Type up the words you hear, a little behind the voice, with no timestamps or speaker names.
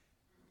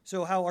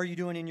So how are you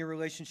doing in your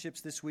relationships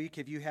this week?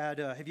 Have you had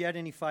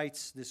any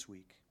fights this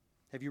week?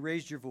 Have you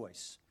raised your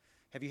voice?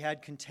 Have you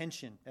had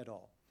contention at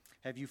all?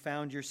 Have you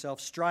found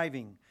yourself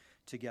striving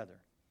together?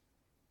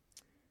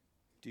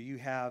 Do you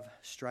have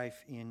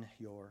strife in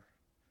your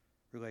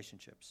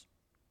relationships?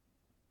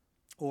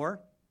 Or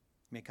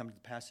you may come to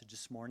the passage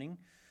this morning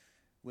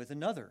with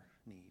another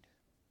need.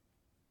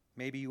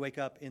 Maybe you wake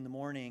up in the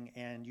morning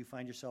and you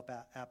find yourself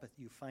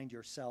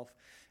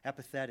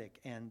apathetic,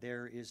 and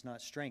there is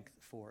not strength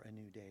for a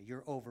new day.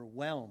 You're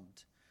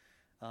overwhelmed.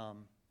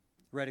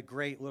 Read a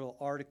great little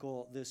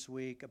article this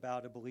week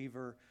about a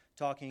believer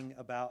talking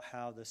about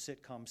how the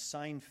sitcom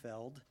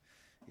Seinfeld,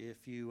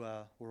 if you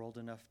were old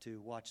enough to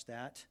watch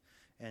that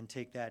and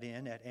take that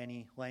in at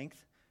any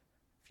length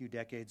a few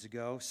decades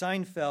ago,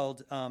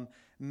 Seinfeld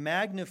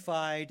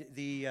magnified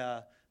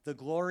the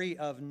glory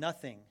of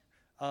nothing,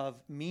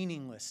 of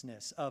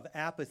meaninglessness, of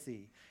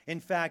apathy. In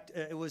fact,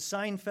 it was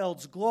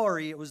Seinfeld's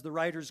glory, it was the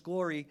writer's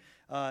glory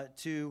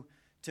to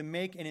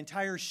make an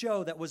entire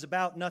show that was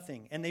about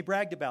nothing. And they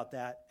bragged about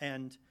that.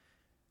 And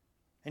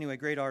anyway,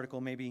 great article.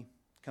 Maybe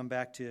come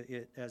back to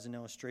it as an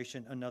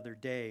illustration another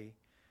day.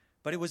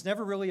 But it was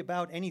never really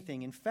about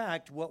anything. In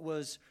fact, what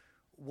was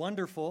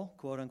wonderful,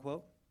 quote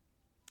unquote,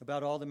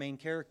 about all the main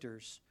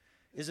characters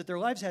is that their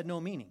lives had no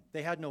meaning.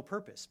 They had no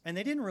purpose. And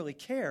they didn't really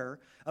care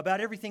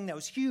about everything that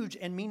was huge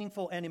and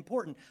meaningful and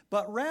important.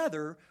 But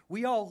rather,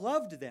 we all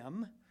loved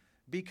them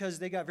because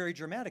they got very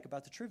dramatic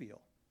about the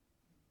trivial.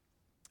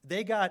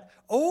 They got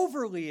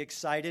overly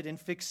excited and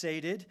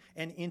fixated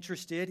and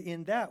interested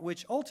in that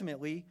which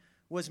ultimately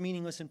was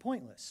meaningless and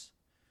pointless.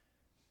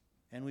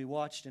 And we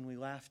watched and we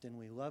laughed and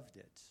we loved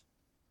it.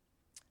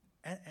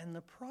 And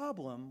the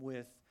problem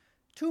with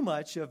too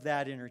much of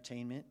that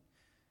entertainment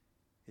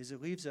is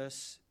it leaves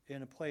us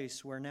in a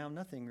place where now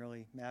nothing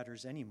really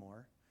matters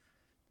anymore.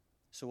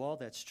 So all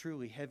that's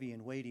truly heavy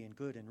and weighty and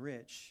good and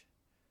rich,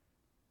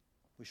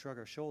 we shrug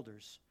our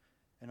shoulders,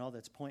 and all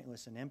that's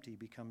pointless and empty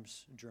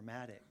becomes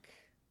dramatic.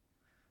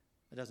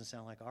 It doesn't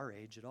sound like our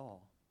age at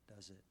all,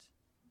 does it?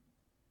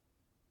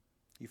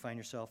 You find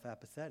yourself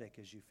apathetic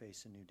as you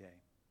face a new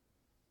day.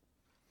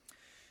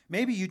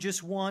 Maybe you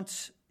just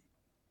want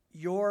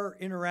your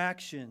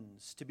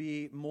interactions to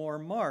be more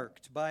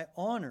marked by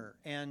honor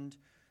and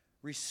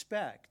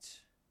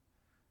respect.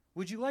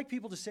 Would you like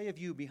people to say of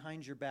you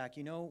behind your back,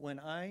 you know, when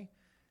I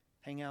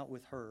hang out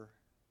with her,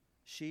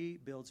 she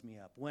builds me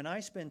up. When I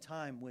spend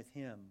time with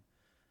him,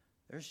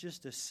 there's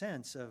just a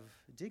sense of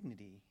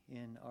dignity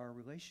in our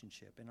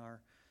relationship, in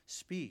our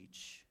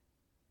speech.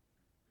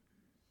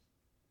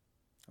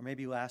 Or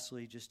maybe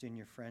lastly, just in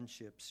your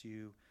friendships,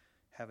 you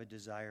have a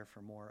desire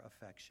for more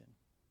affection.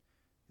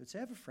 You would say,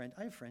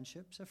 I have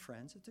friendships, I have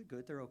friends, they're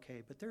good, they're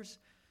okay, but there's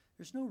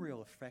no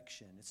real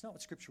affection. It's not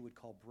what Scripture would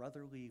call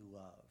brotherly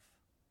love.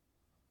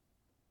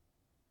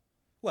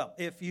 Well,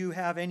 if you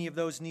have any of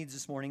those needs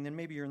this morning, then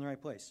maybe you're in the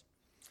right place.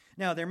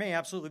 Now, there may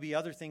absolutely be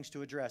other things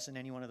to address in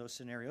any one of those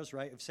scenarios,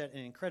 right? I've set an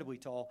incredibly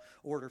tall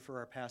order for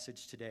our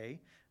passage today.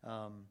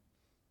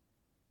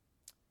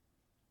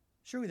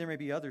 Surely there may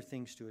be other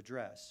things to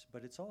address,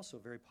 but it's also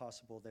very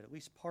possible that at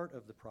least part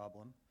of the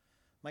problem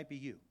might be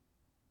you.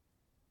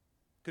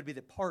 Could be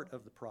that part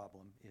of the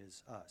problem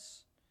is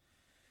us.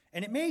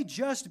 And it may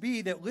just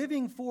be that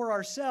living for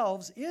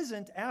ourselves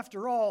isn't,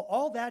 after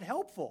all that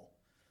helpful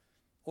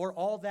or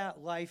all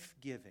that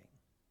life-giving.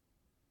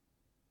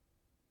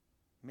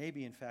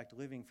 Maybe, in fact,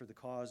 living for the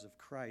cause of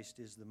Christ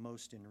is the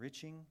most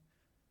enriching,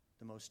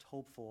 the most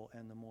hopeful,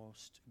 and the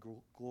most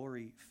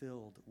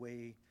glory-filled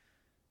way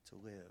to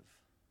live.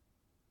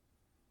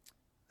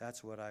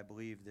 That's what I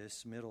believe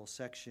this middle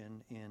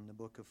section in the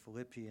book of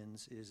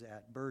Philippians is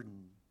at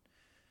burden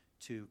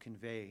to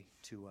convey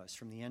to us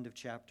from the end of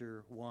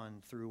chapter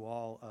 1 through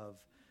all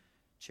of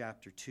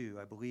chapter 2.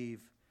 I believe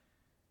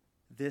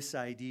this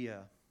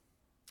idea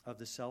of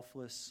the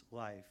selfless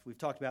life. We've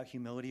talked about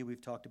humility,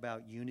 we've talked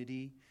about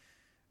unity,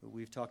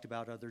 we've talked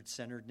about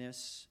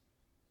other-centeredness,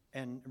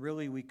 and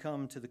really we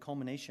come to the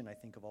culmination, I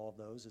think, of all of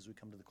those as we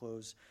come to the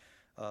close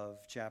of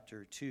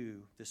chapter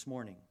 2 this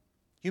morning.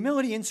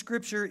 Humility in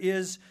Scripture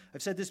is,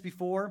 I've said this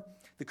before,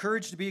 the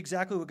courage to be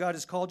exactly what God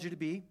has called you to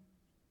be.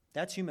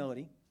 That's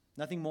humility.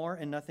 Nothing more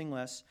and nothing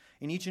less.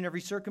 In each and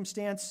every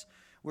circumstance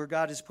where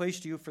God has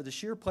placed you for the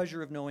sheer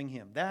pleasure of knowing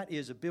Him. That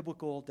is a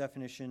biblical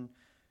definition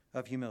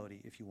of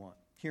humility, if you want.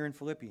 Here in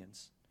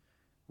Philippians,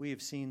 we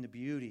have seen the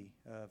beauty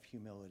of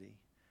humility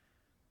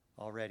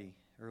already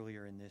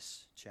earlier in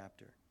this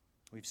chapter.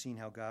 We've seen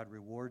how God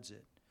rewards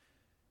it.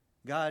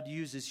 God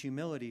uses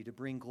humility to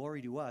bring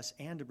glory to us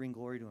and to bring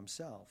glory to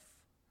Himself.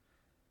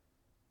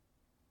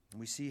 And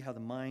we've seen how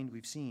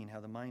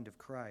the mind of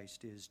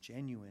Christ is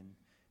genuine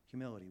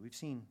humility. We've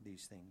seen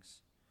these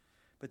things.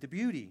 But the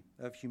beauty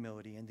of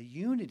humility and the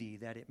unity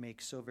that it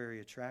makes so very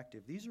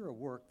attractive, these are a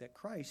work that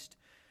Christ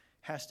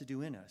has to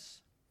do in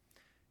us.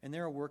 And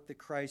they're a work that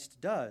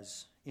Christ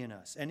does in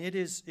us. And it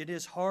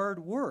is hard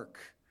work,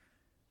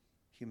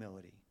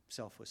 humility,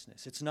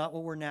 selflessness. It's not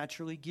what we're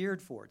naturally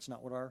geared for. It's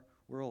not what our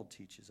world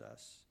teaches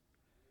us.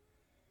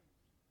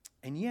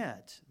 And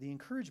yet, the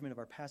encouragement of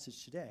our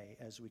passage today,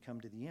 as we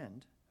come to the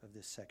end of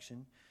this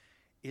section,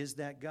 is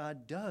that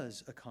God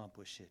does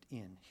accomplish it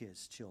in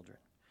his children,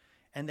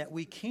 and that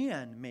we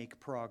can make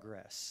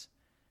progress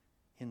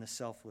in the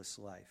selfless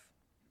life.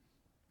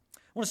 I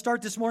want to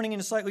start this morning in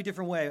a slightly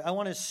different way. I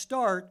want to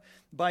start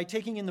by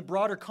taking in the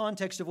broader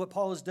context of what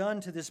Paul has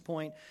done to this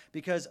point,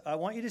 because I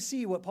want you to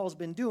see what Paul's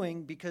been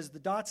doing, because the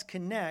dots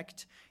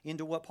connect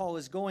into what Paul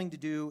is going to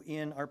do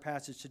in our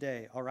passage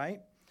today, all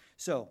right?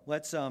 So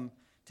let's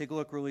take a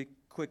look really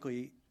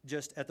quickly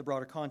just at the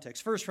broader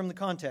context. First, from the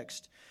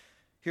context,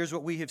 here's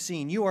what we have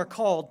seen. You are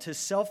called to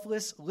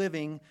selfless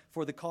living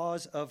for the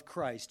cause of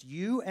Christ.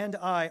 You and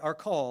I are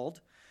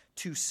called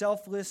to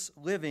selfless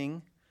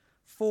living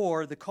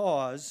for the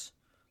cause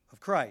of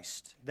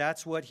Christ.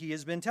 That's what he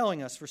has been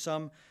telling us for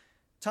some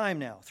time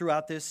now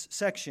throughout this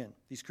section,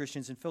 these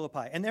Christians in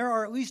Philippi. And there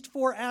are at least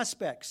 4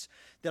 aspects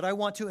that I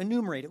want to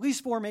enumerate, at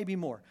least 4, maybe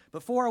more.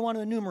 But 4 I want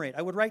to enumerate.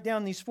 I would write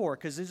down these 4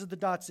 because these are the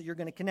dots that you're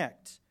going to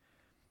connect.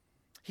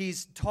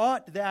 He's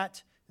taught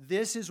that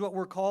this is what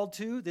we're called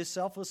to, this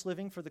selfless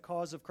living for the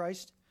cause of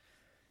Christ.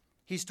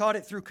 He's taught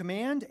it through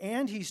command,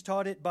 and he's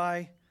taught it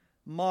by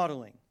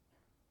modeling.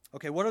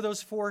 Okay, what are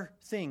those 4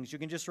 things? You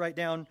can just write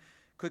down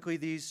quickly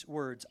these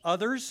words.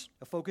 Others,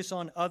 a focus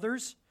on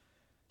others.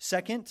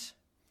 Second,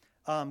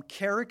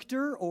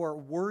 character or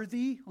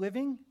worthy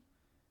living.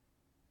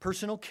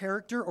 Personal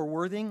character or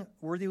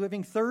worthy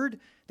living. Third,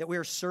 that we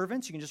are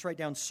servants. You can just write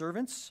down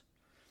servants.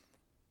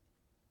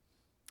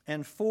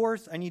 And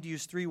fourth, I need to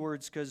use 3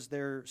 words because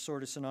they're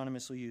sort of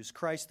synonymously used.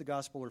 Christ, the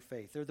gospel, or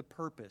faith. They're the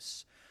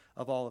purpose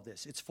of all of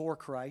this. It's for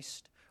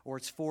Christ, or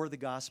it's for the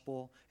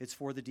gospel. It's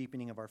for the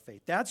deepening of our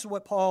faith. That's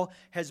what Paul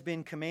has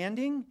been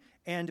commanding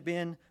and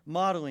been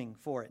modeling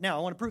for it. Now,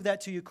 I want to prove that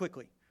to you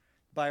quickly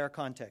by our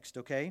context,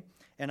 okay?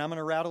 And I'm going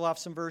to rattle off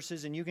some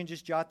verses, and you can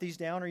just jot these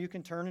down, or you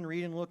can turn and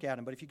read and look at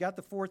them. But if you got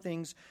the 4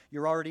 things,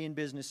 you're already in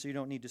business, so you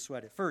don't need to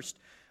sweat it. First,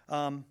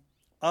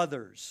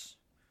 others.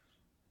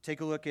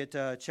 Take a look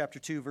at chapter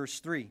 2, verse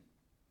 3.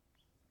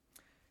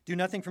 Do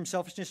nothing from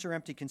selfishness or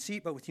empty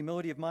conceit, but with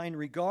humility of mind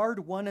regard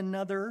one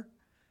another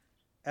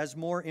as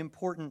more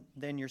important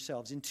than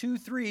yourselves. In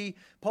 2:3,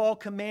 Paul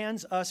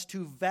commands us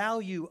to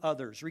value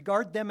others,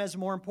 regard them as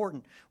more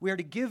important. We are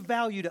to give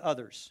value to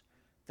others.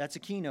 That's a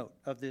keynote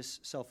of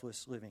this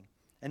selfless living.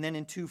 And then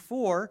in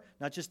 2:4,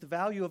 not just the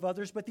value of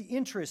others, but the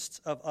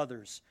interests of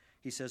others.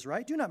 He says,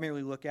 right? Do not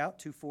merely look out,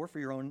 2:4, for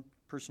your own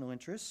personal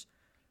interests,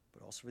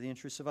 but also for the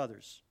interests of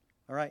others.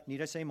 All right,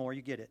 need I say more?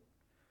 You get it.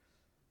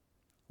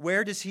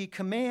 Where does he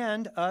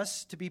command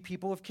us to be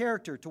people of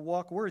character, to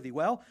walk worthy?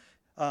 Well,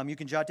 you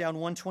can jot down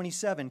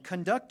 127.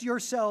 Conduct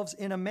yourselves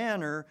in a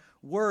manner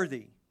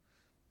worthy.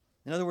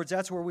 In other words,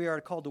 that's where we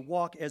are called to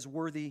walk as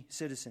worthy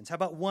citizens. How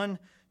about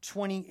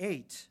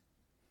 128?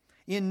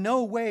 In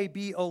no way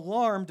be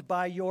alarmed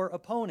by your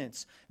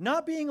opponents.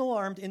 Not being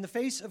alarmed in the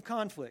face of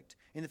conflict,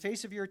 in the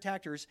face of your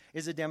attackers,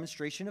 is a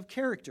demonstration of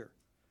character,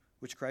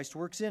 which Christ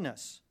works in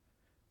us,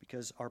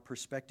 because our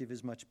perspective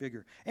is much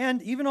bigger.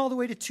 And even all the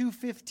way to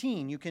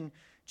 2:15, you can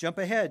jump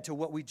ahead to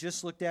what we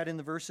just looked at in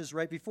the verses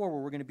right before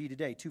where we're going to be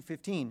today,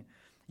 2:15.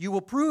 You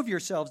will prove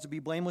yourselves to be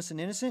blameless and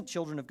innocent,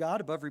 children of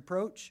God, above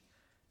reproach,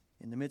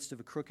 in the midst of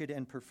a crooked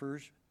and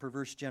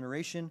perverse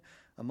generation,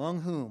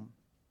 among whom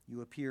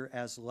you appear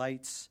as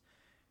lights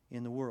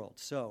in the world.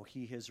 So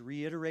he has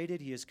reiterated,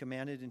 he has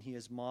commanded, and he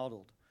has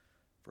modeled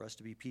for us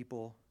to be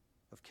people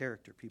of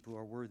character, people who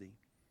are worthy.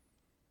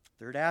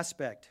 Third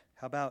aspect,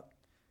 how about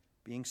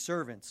being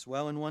servants?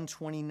 Well, in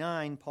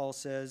 129, Paul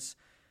says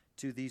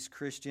to these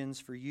Christians,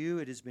 for you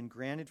it has been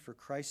granted for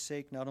Christ's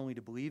sake not only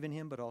to believe in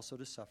him, but also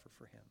to suffer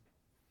for him.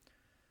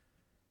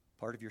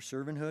 Part of your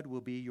servanthood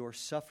will be your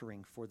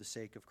suffering for the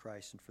sake of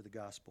Christ and for the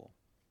gospel.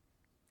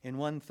 In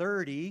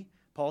 130,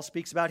 Paul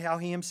speaks about how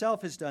he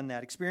himself has done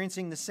that,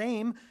 experiencing the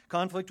same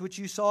conflict which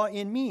you saw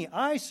in me.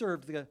 I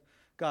served the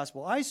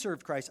gospel. I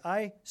served Christ.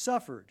 I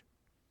suffered.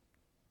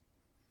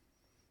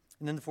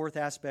 And then the fourth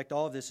aspect,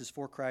 all of this is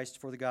for Christ,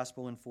 for the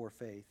gospel, and for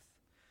faith.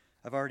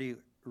 I've already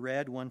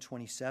read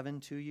 127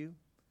 to you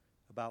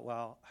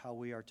about how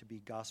we are to be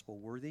gospel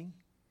worthy.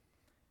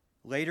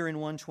 Later in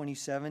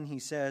 127, he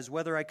says,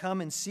 whether I come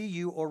and see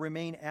you or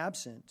remain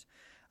absent,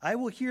 I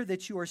will hear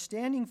that you are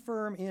standing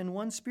firm in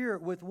one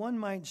spirit with one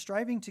mind,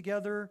 striving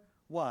together.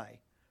 Why?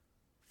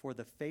 For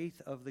the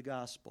faith of the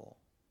gospel.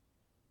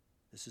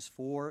 This is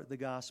for the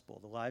gospel.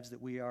 The lives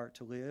that we are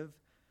to live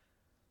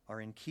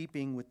are in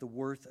keeping with the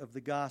worth of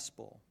the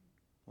gospel.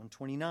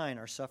 129,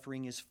 our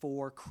suffering is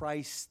for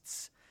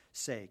Christ's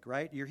sake,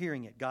 right? You're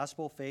hearing it.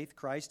 Gospel, faith,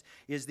 Christ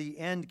is the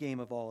end game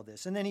of all of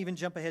this. And then even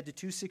jump ahead to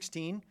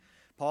 2:16.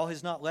 Paul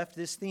has not left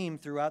this theme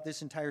throughout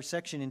this entire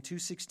section. In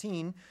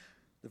 2:16,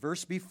 the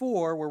verse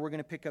before, where we're going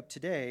to pick up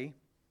today,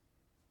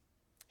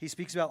 he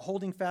speaks about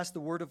holding fast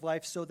the word of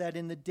life so that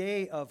in the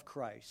day of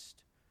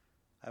Christ,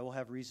 I will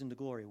have reason to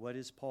glory. What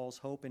is Paul's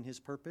hope and his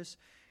purpose?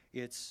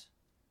 It's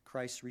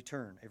Christ's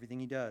return. Everything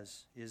he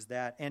does is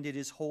that. And it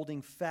is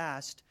holding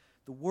fast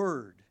the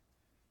word,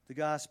 the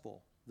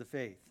gospel, the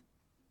faith.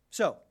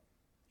 So,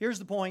 here's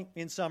the point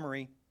in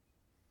summary.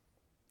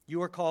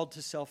 You are called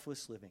to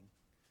selfless living.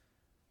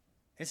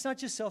 It's not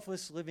just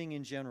selfless living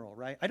in general,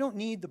 right? I don't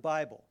need the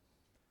Bible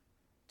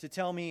to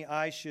tell me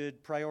I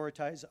should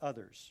prioritize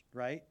others,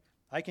 right?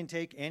 I can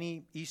take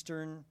any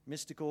Eastern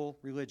mystical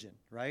religion,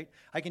 right?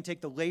 I can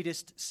take the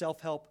latest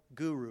self-help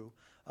guru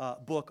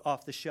book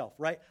off the shelf,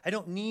 right? I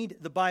don't need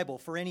the Bible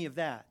for any of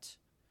that.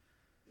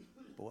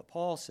 But what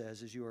Paul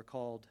says is you are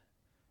called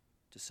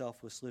to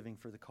selfless living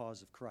for the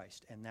cause of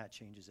Christ, and that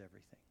changes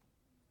everything,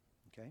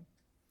 okay?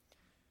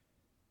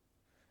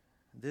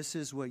 This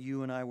is what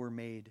you and I were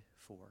made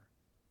for.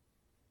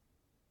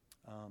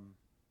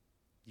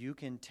 You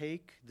can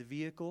take the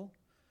vehicle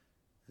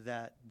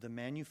that the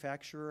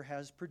manufacturer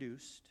has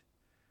produced,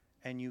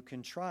 and you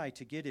can try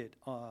to get it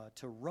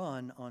to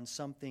run on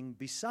something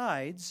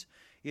besides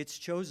its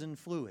chosen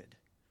fluid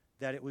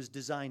that it was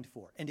designed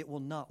for, and it will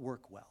not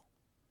work well.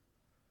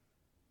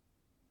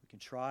 We can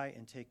try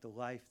and take the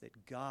life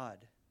that God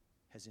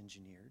has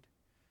engineered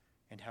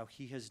and how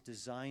He has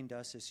designed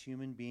us as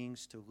human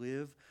beings to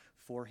live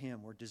for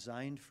Him. We're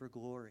designed for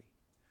glory.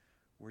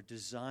 We're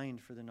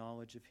designed for the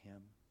knowledge of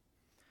Him.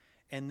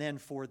 And then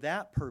for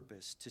that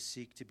purpose, to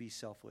seek to be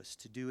selfless,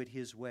 to do it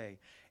His way.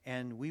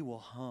 And we will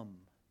hum.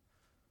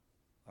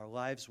 Our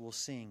lives will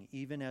sing,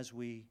 even as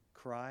we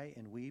cry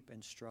and weep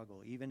and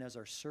struggle, even as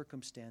our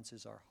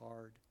circumstances are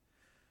hard.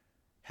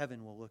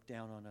 Heaven will look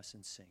down on us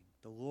and sing.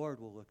 The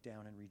Lord will look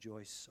down and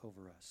rejoice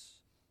over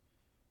us.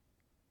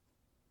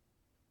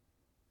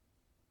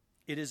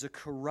 It is a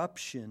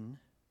corruption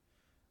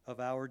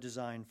of our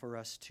design for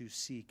us to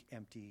seek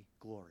empty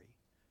glory.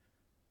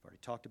 I've already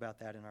talked about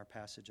that in our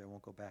passage. I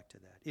won't go back to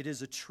that. It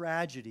is a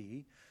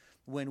tragedy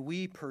when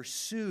we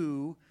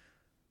pursue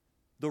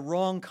the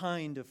wrong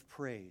kind of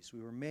praise.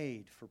 We were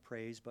made for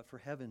praise, but for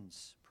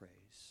heaven's praise.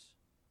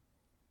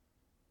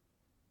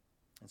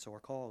 And so our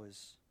call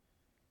is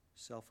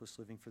selfless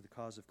living for the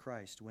cause of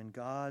Christ. When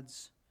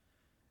God's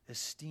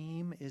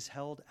esteem is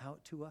held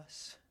out to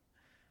us,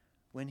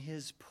 when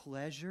His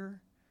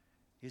pleasure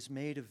is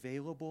made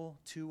available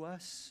to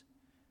us,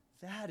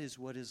 that is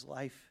what is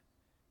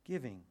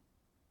life-giving.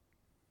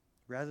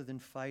 Rather than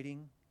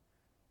fighting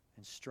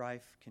and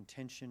strife,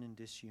 contention and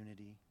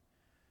disunity,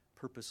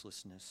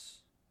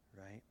 purposelessness,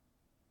 right?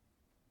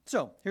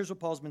 So, here's what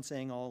Paul's been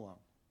saying all along.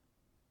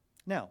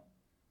 Now,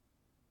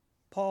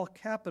 Paul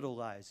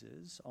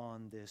capitalizes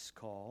on this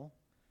call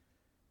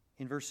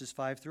in verses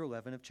 5 through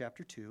 11 of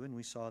chapter 2, and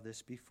we saw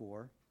this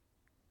before,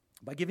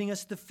 by giving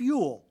us the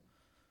fuel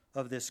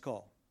of this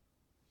call.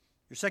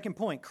 Your second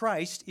point,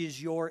 Christ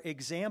is your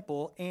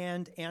example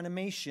and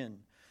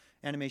animation.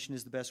 Animation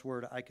is the best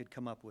word I could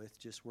come up with.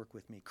 Just work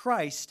with me.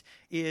 Christ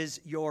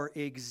is your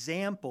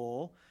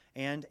example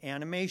and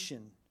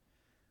animation.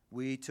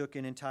 We took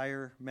an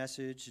entire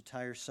message,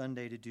 entire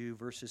Sunday to do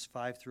verses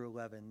 5 through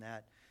 11,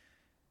 that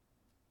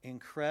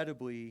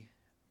incredibly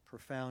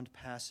profound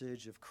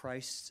passage of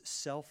Christ's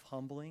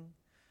self-humbling,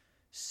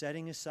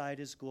 setting aside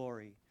His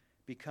glory,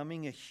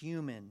 becoming a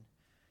human,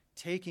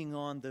 taking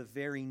on the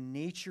very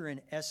nature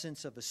and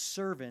essence of a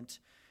servant,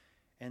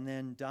 and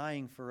then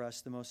dying for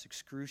us the most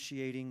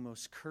excruciating,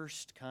 most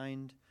cursed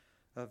kind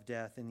of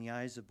death in the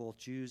eyes of both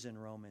Jews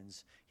and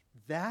Romans.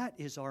 That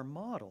is our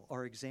model,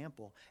 our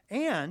example.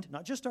 And,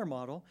 not just our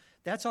model,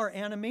 that's our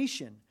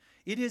animation.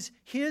 It is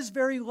His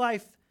very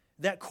life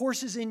that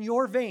courses in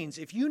your veins.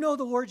 If you know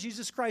the Lord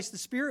Jesus Christ, the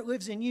Spirit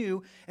lives in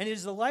you, and it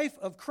is the life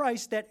of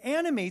Christ that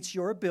animates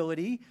your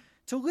ability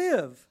to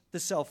live the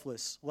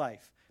selfless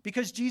life.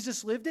 Because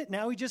Jesus lived it,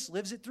 now He just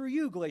lives it through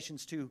you,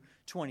 Galatians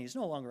 2:20. It's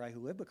no longer I who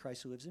live, but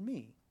Christ who lives in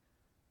me,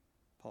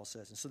 Paul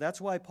says. And so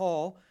that's why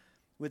Paul,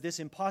 with this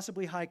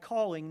impossibly high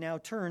calling, now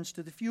turns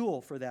to the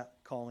fuel for that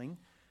calling,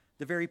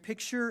 the very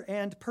picture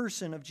and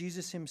person of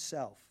Jesus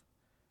Himself,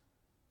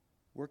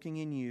 working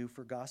in you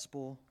for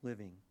gospel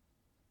living.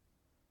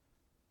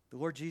 The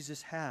Lord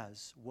Jesus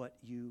has what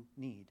you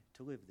need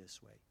to live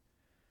this way.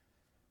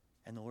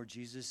 And the Lord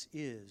Jesus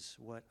is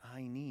what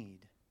I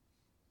need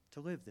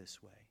to live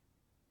this way.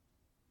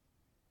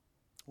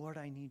 Lord,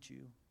 I need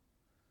you.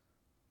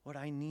 Lord,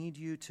 I need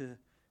you to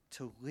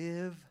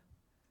live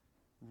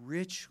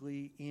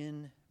richly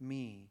in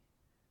me.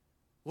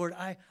 Lord,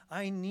 I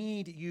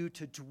need you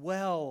to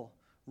dwell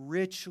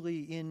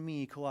richly in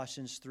me.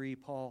 Colossians 3,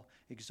 Paul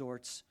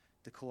exhorts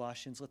the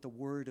Colossians, let the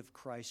word of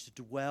Christ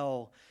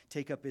dwell,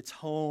 take up its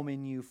home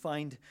in you,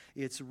 find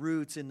its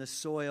roots in the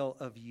soil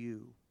of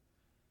you.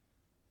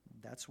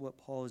 That's what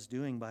Paul is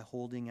doing by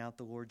holding out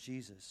the Lord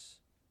Jesus.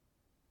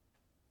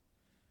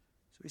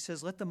 So he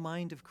says, let the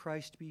mind of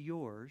Christ be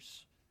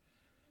yours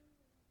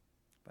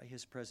by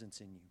His presence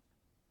in you.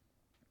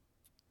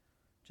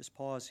 Just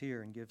pause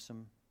here and give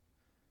some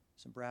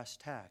brass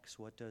tacks.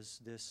 What does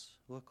this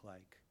look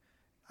like?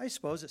 I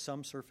suppose at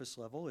some surface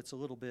level, it's a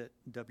little bit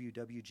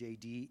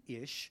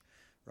WWJD-ish,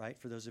 right?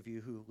 For those of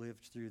you who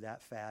lived through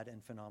that fad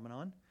and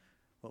phenomenon,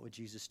 what would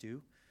Jesus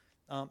do?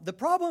 The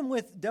problem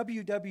with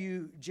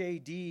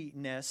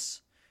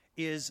WWJD-ness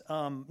is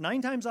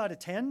 9 times out of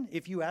 10,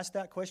 if you ask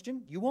that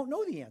question, you won't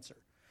know the answer.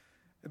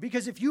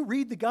 Because if you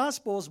read the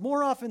Gospels,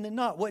 more often than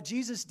not, what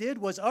Jesus did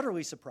was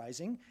utterly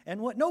surprising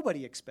and what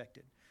nobody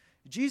expected.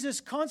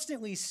 Jesus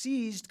constantly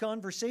seized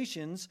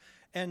conversations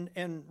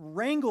and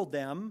wrangled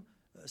them.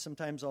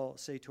 Sometimes I'll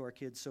say to our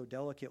kids so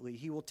delicately,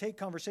 he will take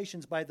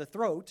conversations by the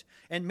throat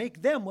and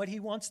make them what he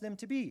wants them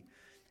to be.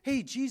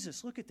 Hey,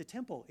 Jesus, look at the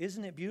temple.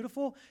 Isn't it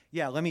beautiful?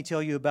 Yeah, let me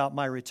tell you about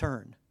my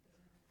return.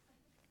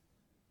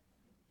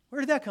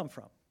 Where did that come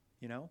from?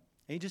 And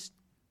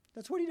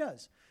that's what he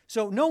does.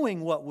 So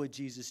knowing what would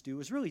Jesus do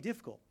is really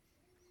difficult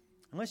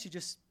unless you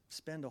just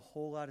spend a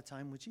whole lot of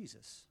time with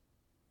Jesus.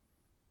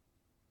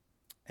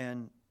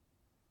 And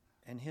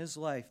his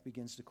life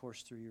begins to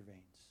course through your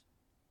veins.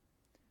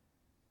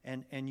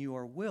 And you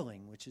are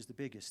willing, which is the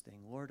biggest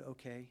thing. Lord,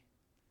 okay,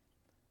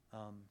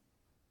 are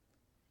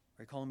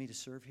you calling me to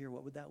serve here?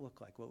 What would that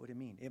look like? What would it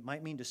mean? It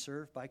might mean to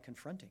serve by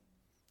confronting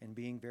and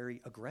being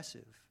very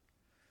aggressive.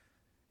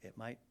 It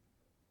might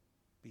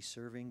be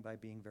serving by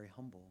being very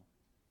humble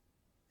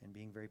and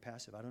being very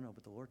passive. I don't know,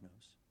 but the Lord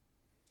knows.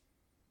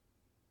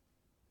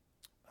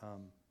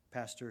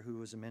 Pastor who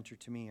was a mentor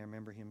to me, I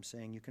remember him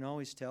saying, you can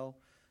always tell,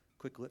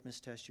 quick litmus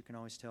test, you can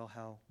always tell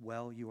how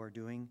well you are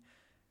doing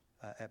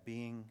at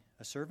being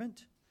a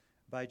servant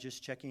by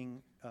just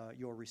checking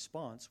your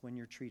response when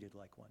you're treated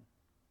like one.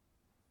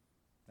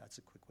 That's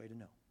a quick way to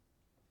know.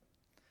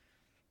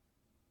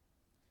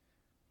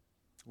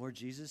 Lord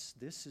Jesus,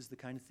 this is the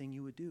kind of thing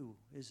you would do,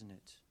 isn't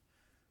it?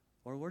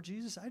 Or, Lord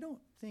Jesus, I don't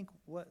think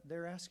what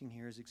they're asking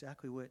here is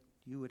exactly what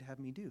you would have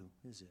me do,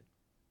 is it?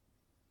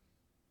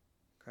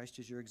 Christ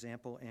is your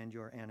example and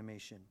your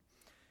animation.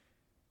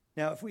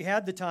 Now, if we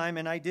had the time,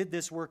 and I did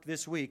this work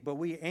this week, but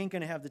we ain't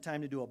going to have the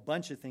time to do a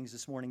bunch of things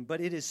this morning,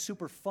 but it is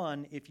super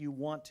fun if you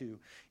want to.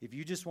 If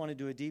you just want to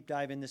do a deep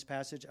dive in this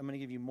passage, I'm going to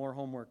give you more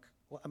homework.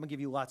 Well, I'm going to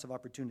give you lots of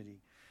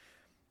opportunity,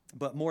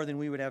 but more than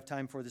we would have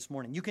time for this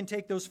morning. You can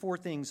take those four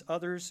things: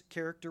 others,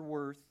 character,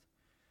 worth,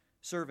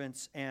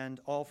 servants, and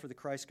all for the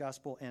Christ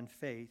gospel and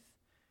faith.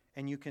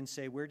 And you can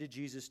say, where did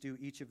Jesus do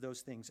each of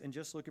those things? And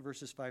just look at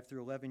verses 5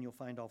 through 11. You'll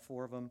find all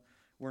four of them.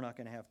 We're not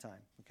going to have time,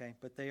 okay?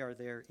 But they are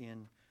there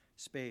in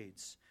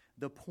spades.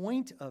 The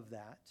point of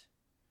that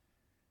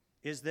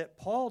is that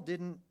Paul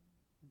didn't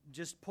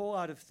just pull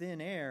out of thin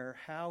air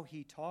how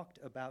he talked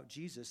about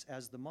Jesus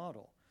as the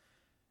model.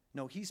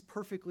 No, he's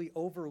perfectly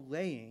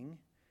overlaying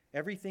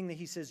everything that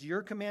he says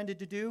you're commanded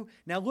to do.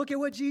 Now look at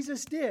what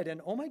Jesus did.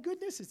 And oh my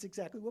goodness, it's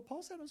exactly what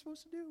Paul said I'm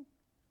supposed to do.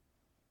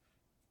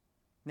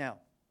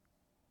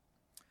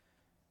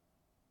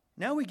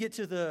 Now we get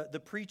to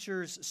the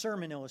preacher's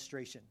sermon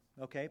illustration.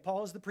 Okay,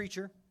 Paul is the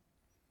preacher.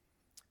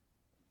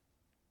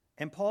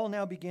 And Paul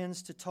now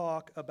begins to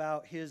talk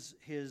about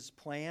his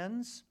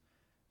plans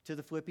to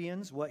the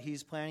Philippians, what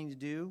he's planning to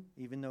do,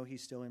 even though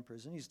he's still in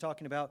prison. He's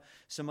talking about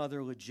some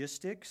other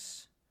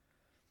logistics.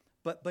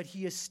 But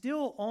he is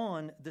still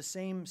on the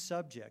same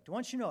subject. I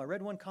want you to know, I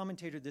read one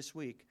commentator this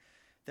week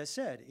that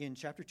said in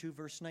chapter 2,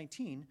 verse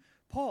 19,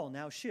 Paul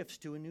now shifts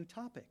to a new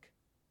topic.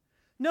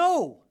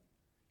 No.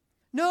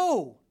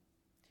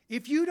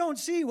 If you don't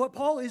see what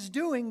Paul is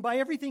doing by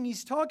everything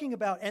he's talking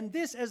about, and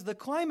this as the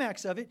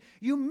climax of it,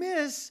 you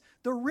miss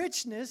the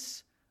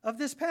richness of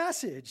this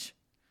passage.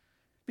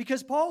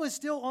 Because Paul is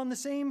still on the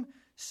same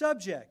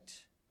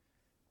subject.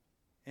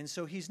 And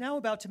so he's now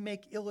about to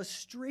make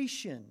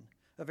illustration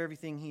of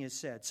everything he has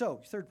said.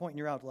 So, third point in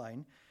your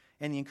outline,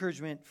 and the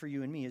encouragement for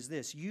you and me is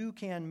this: you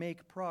can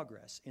make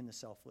progress in the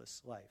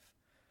selfless life.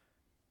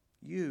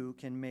 You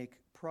can make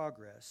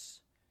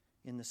progress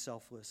in the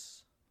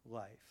selfless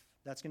life.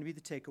 That's going to be the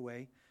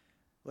takeaway.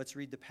 Let's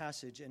read the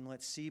passage and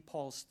let's see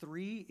Paul's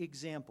three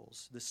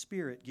examples. The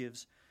Spirit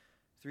gives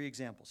three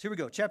examples. Here we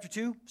go. Chapter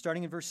 2,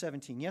 starting in verse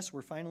 17. Yes,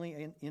 we're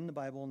finally in the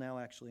Bible now,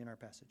 actually, in our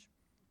passage.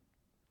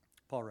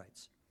 Paul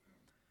writes,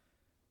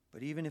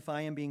 "But even if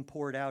I am being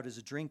poured out as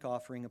a drink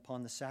offering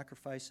upon the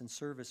sacrifice and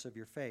service of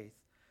your faith,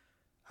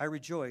 I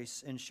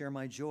rejoice and share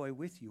my joy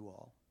with you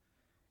all.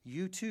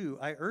 You too,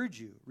 I urge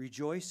you,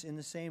 rejoice in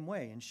the same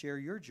way and share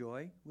your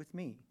joy with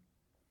me.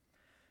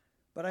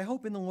 But I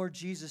hope in the Lord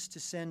Jesus to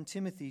send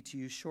Timothy to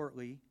you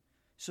shortly,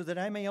 so that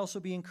I may also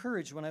be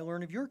encouraged when I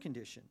learn of your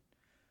condition.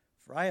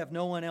 For I have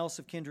no one else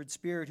of kindred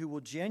spirit who will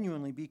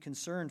genuinely be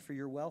concerned for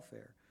your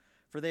welfare.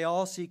 For they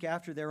all seek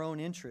after their own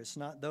interests,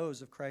 not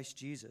those of Christ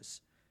Jesus.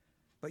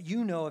 But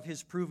you know of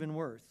his proven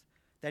worth,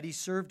 that he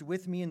served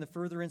with me in the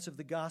furtherance of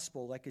the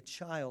gospel like a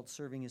child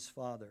serving his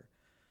father.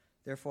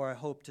 Therefore I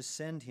hope to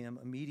send him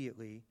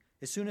immediately,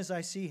 as soon as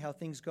I see how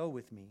things go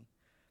with me.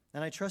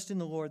 And I trust in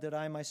the Lord that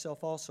I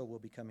myself also will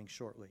be coming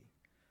shortly.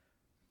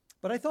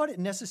 But I thought it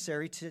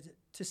necessary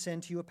to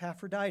send to you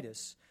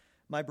Epaphroditus,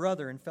 my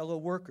brother and fellow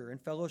worker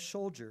and fellow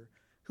soldier,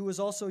 who was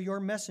also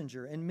your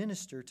messenger and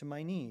minister to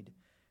my need,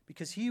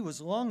 because he was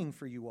longing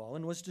for you all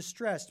and was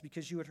distressed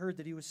because you had heard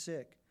that he was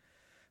sick.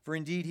 For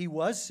indeed he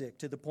was sick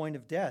to the point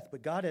of death,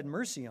 but God had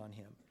mercy on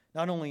him,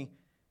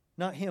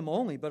 not him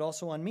only, but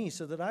also on me,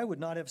 so that I would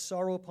not have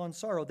sorrow upon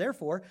sorrow.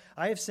 Therefore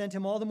I have sent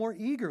him all the more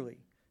eagerly,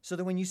 so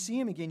that when you see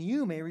him again,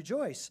 you may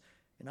rejoice,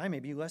 and I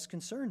may be less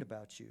concerned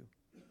about you.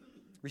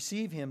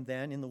 Receive him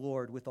then in the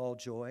Lord with all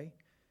joy,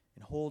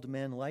 and hold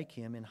men like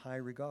him in high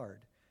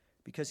regard,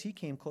 because he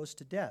came close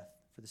to death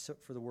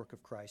for the work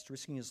of Christ,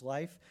 risking his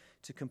life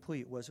to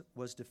complete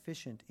was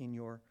deficient in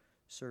your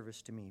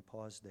service to me.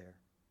 Pause there.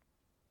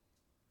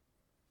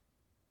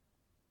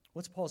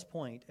 What's Paul's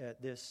point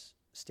at this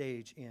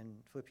stage in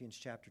Philippians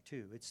chapter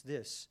 2? It's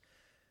this: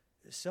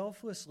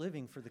 selfless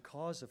living for the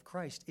cause of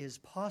Christ is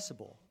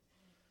possible.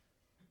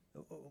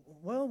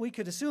 Well, we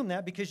could assume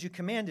that because you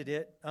commanded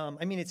it.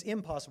 It's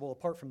impossible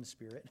apart from the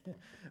Spirit,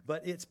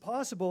 but it's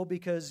possible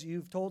because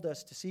you've told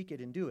us to seek it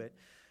and do it.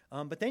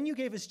 But then you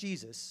gave us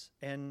Jesus,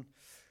 and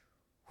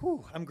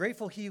I'm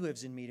grateful he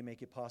lives in me to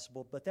make it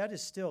possible, but that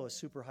is still a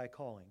super high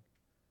calling.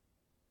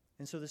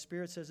 And so the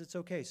Spirit says it's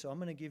okay. So I'm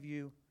going to give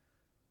you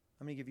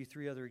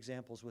 3 other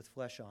examples with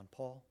flesh on: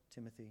 Paul,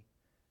 Timothy,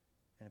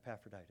 and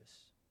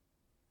Epaphroditus.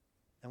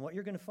 And what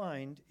you're going to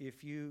find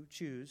if you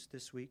choose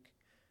this week,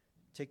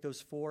 take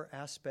those 4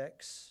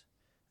 aspects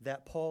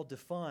that Paul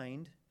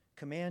defined,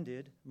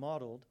 commanded,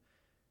 modeled,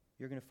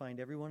 you're going to find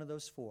every one of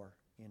those 4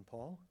 in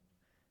Paul,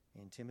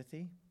 in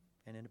Timothy,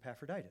 and in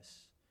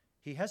Epaphroditus.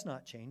 He has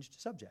not changed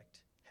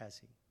subject, has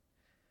he?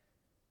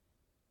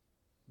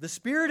 The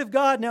Spirit of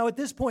God now at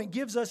this point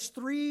gives us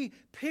 3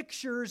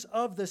 pictures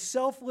of the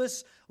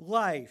selfless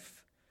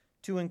life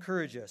to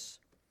encourage us.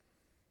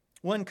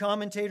 One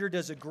commentator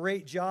does a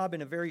great job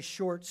in a very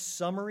short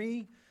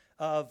summary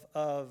of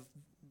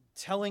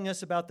telling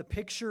us about the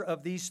picture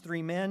of these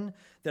 3 men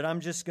that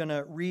I'm just going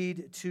to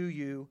read to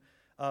you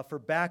for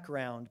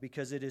background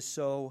because it is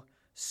so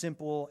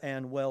simple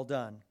and well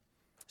done.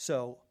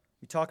 So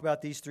we talk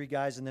about these 3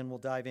 guys and then we'll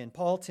dive in.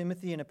 Paul,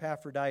 Timothy, and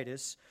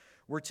Epaphroditus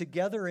were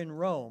together in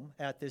Rome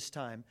at this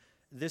time.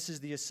 This is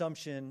the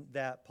assumption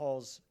that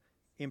Paul's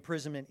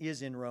imprisonment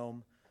is in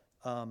Rome.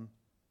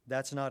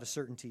 That's not a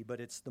certainty, but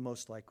it's the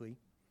most likely.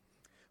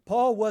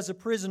 Paul was a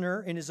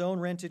prisoner in his own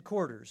rented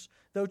quarters.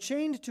 Though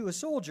chained to a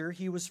soldier,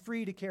 he was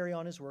free to carry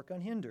on his work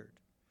unhindered.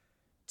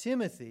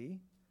 Timothy,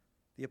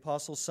 the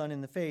apostle's son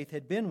in the faith,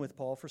 had been with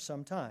Paul for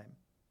some time.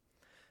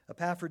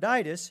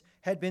 Epaphroditus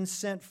had been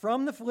sent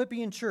from the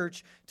Philippian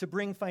church to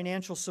bring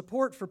financial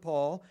support for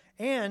Paul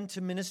and to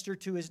minister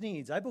to his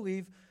needs. I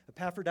believe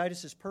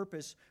Epaphroditus'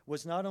 purpose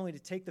was not only to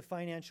take the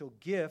financial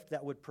gift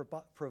that would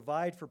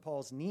provide for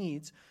Paul's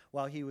needs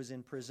while he was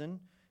in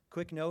prison.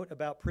 Quick note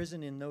about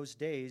prison in those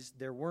days,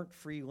 there weren't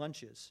free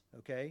lunches,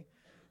 okay?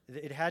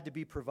 It had to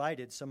be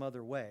provided some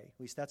other way. At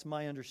least that's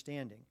my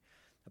understanding.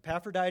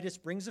 Epaphroditus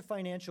brings a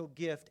financial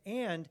gift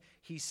and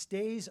he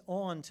stays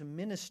on to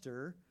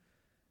minister,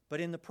 but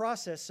in the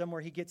process,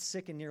 somewhere he gets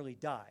sick and nearly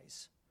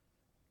dies.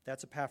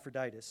 That's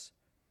Epaphroditus.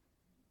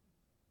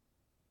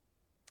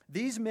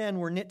 These men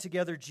were knit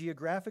together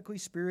geographically,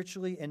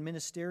 spiritually, and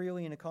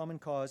ministerially in a common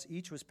cause.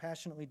 Each was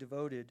passionately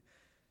devoted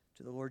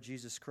to the Lord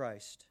Jesus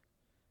Christ,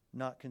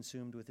 not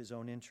consumed with his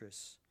own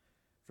interests.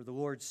 For the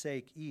Lord's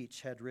sake,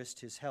 each had risked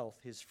his health,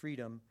 his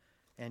freedom,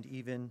 and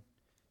even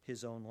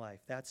his own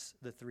life. That's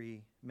the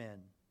 3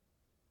 men.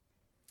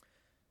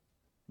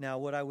 Now,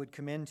 what I would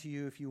commend to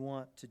you if you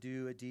want to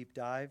do a deep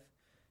dive,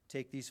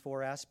 take these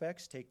 4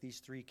 aspects, take these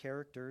 3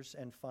 characters,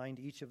 and find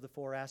each of the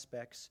 4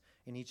 aspects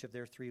in each of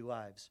their 3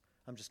 lives.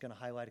 I'm just going to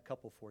highlight a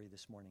couple for you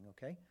this morning,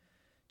 okay?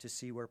 To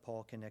see where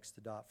Paul connects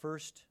the dot.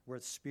 First, where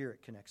the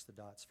Spirit connects the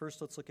dots. First,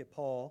 let's look at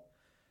Paul,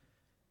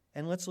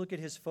 and let's look at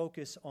his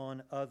focus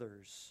on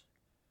others.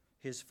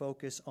 His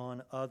focus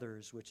on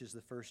others, which is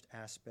the first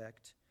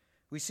aspect.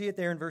 We see it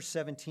there in verse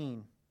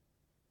 17.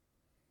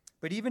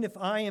 But even if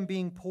I am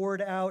being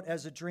poured out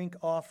as a drink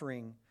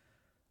offering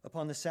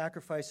upon the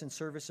sacrifice and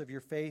service of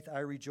your faith, I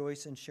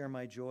rejoice and share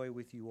my joy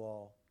with you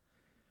all.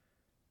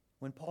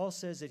 When Paul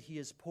says that he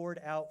is poured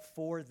out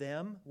for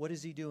them, what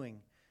is he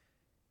doing?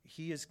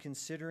 He is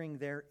considering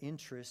their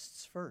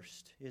interests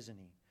first, isn't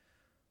he?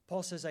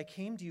 Paul says, I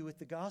came to you with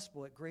the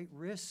gospel at great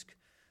risk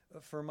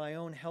for my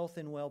own health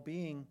and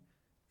well-being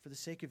for the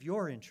sake of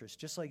your interest,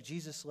 just like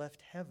Jesus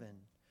left heaven.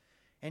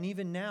 And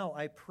even now,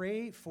 I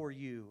pray for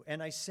you,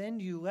 and I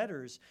send you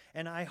letters,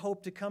 and I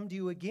hope to come to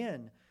you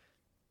again.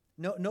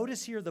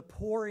 Notice here the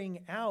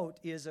pouring out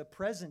is a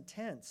present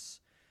tense.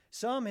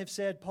 Some have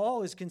said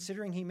Paul is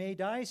considering he may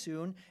die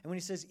soon, and when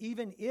he says,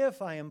 even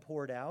if I am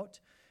poured out,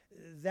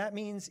 that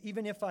means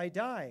even if I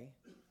die.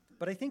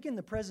 But I think in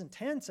the present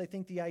tense, I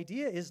think the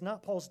idea is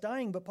not Paul's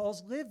dying, but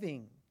Paul's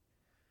living.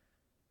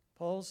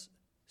 Paul's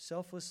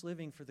selfless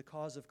living for the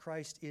cause of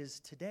Christ is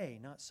today,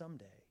 not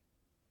someday.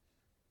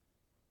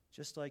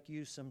 Just like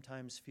you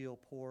sometimes feel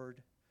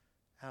poured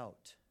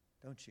out,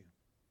 don't you?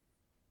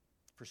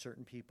 For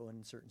certain people and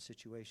in certain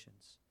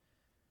situations.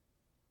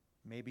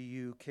 Maybe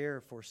you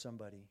care for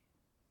somebody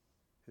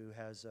who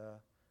has a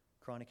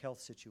chronic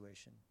health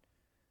situation.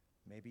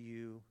 Maybe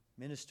you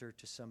minister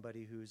to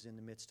somebody who's in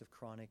the midst of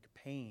chronic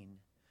pain.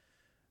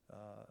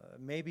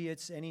 Maybe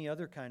it's any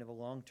other kind of a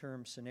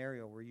long-term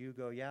scenario where you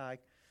go, yeah,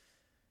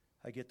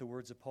 I get the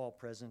words of Paul,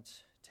 present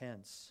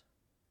tense.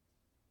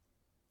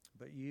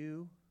 But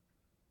you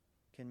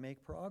can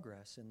make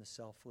progress in the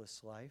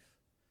selfless life,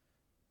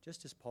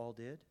 just as Paul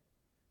did.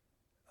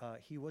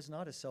 He was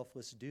not a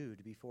selfless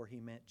dude before he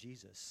met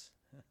Jesus.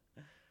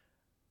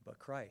 but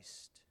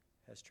Christ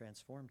has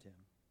transformed him.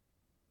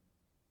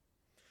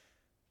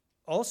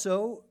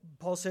 Also,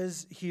 Paul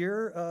says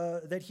here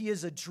that he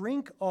is a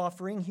drink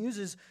offering. He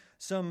uses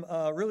some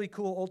really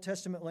cool Old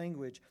Testament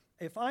language.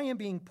 If I am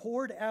being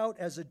poured out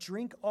as a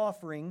drink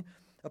offering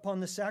upon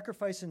the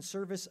sacrifice and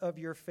service of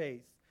your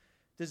faith.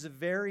 This is a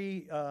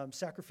very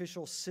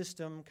sacrificial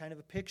system, kind of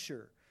a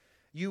picture.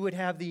 You would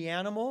have the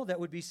animal that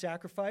would be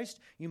sacrificed.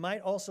 You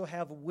might also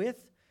have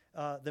with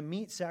the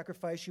meat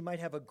sacrifice, you might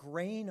have a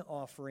grain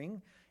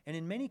offering. And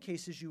in many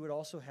cases, you would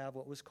also have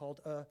what was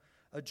called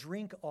a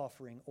drink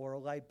offering or a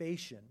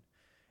libation.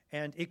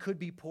 And it could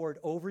be poured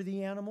over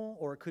the animal,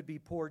 or it could be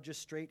poured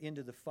just straight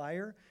into the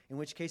fire, in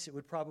which case it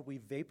would probably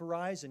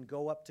vaporize and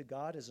go up to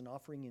God as an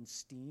offering in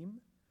steam.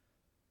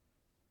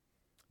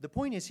 The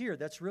point is here,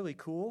 that's really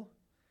cool,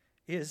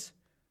 is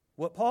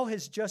what Paul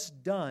has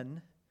just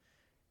done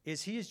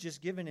is he has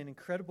just given an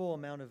incredible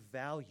amount of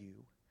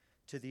value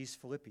to these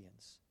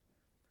Philippians.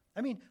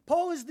 I mean,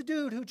 Paul is the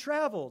dude who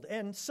traveled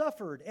and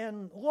suffered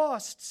and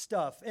lost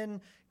stuff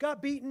and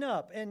got beaten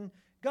up and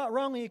got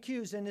wrongly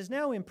accused and is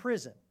now in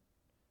prison.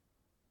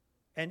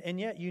 And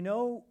yet, you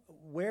know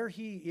where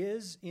he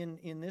is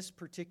in this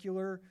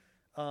particular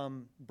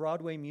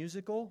Broadway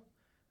musical?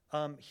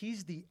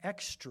 He's the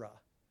extra.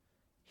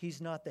 He's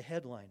not the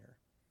headliner.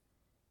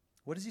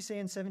 What does he say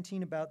in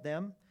 17 about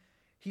them?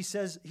 He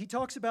says, he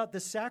talks about the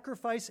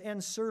sacrifice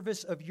and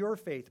service of your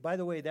faith. By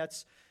the way,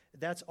 that's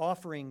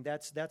offering,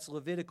 that's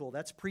Levitical,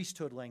 that's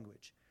priesthood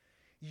language.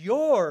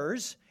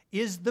 Yours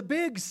is the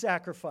big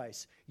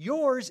sacrifice.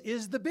 Yours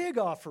is the big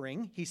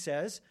offering, he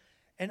says.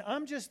 And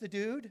I'm just the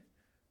dude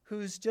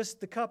who's just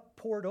the cup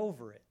poured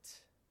over it.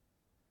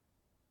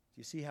 Do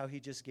you see how he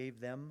just gave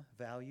them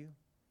value?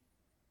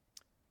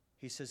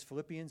 He says,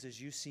 Philippians, as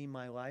you see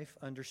my life,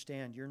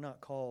 understand you're not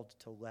called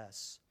to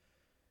less.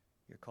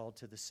 You're called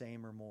to the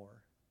same or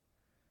more.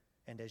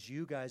 And as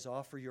you guys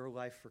offer your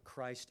life for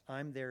Christ,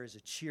 I'm there as a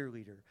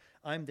cheerleader.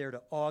 I'm there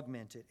to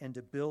augment it and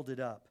to build it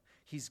up.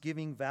 He's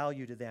giving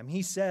value to them.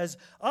 He says,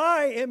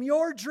 I am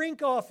your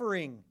drink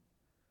offering.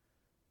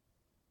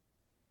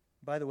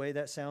 By the way,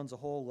 that sounds a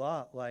whole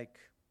lot like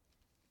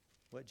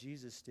what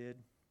Jesus did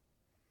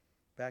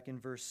back in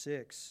verse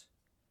 6.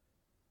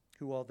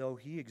 Who, although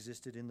he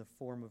existed in the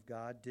form of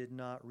God, did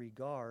not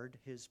regard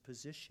his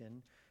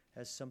position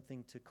as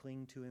something to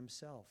cling to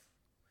himself.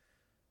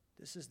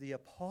 This is the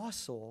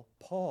Apostle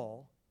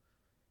Paul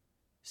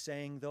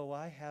saying, though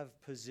I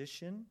have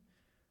position,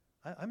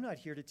 I'm not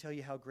here to tell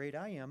you how great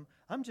I am.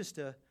 I'm just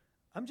a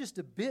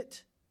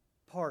bit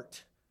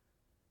part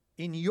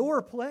in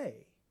your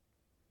play.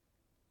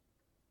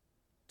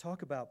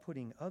 Talk about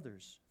putting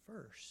others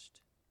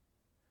first.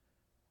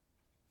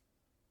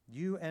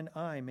 You and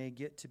I may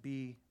get to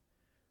be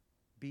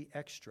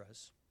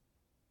extras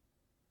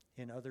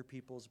in other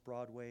people's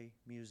Broadway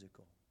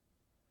musical.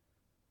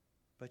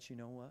 But you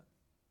know what?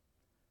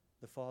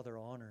 The Father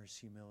honors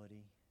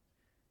humility,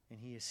 and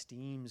he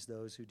esteems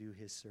those who do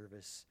his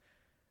service.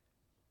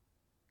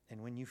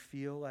 And when you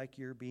feel like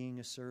you're being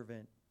a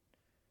servant,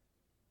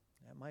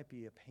 that might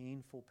be a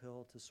painful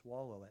pill to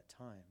swallow at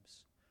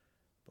times.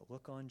 But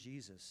look on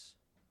Jesus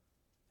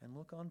and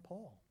look on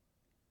Paul.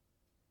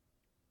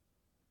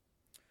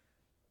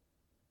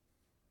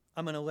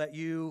 I'm going to let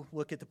you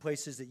look at the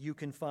places that you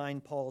can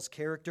find Paul's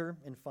character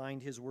and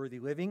find his worthy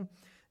living.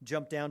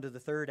 Jump down to the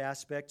third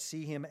aspect,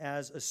 see him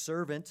as a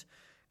servant.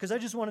 Because I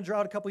just want to draw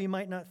out a couple you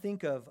might not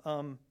think of.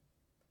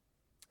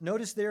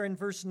 Notice there in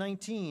verse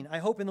 19, I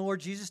hope in the Lord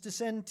Jesus to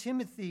send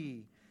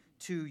Timothy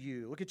to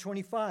you. Look at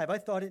 25. I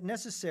thought it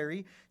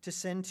necessary to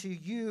send to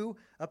you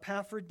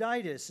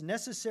Epaphroditus.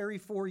 Necessary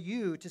for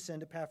you to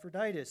send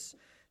Epaphroditus.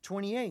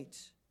 28.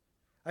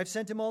 I've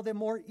sent him all the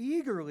more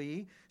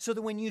eagerly so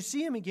that when you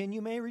see him again,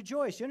 you may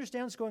rejoice. You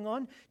understand what's going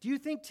on? Do you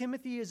think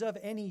Timothy is of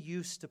any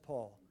use to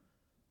Paul?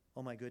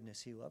 Oh my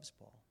goodness, he loves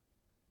Paul.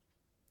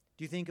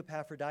 Do you think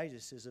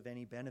Epaphroditus is of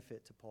any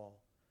benefit to Paul?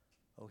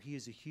 Oh, he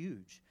is a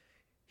huge.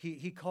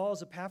 He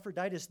calls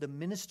Epaphroditus the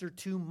minister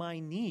to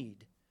my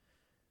need.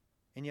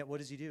 And yet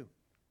what does he do?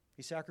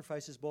 He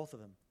sacrifices both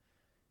of them.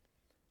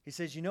 He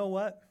says, you know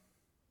what?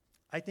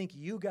 I think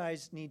you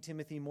guys need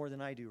Timothy more than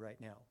I do right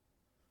now.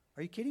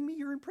 Are you kidding me?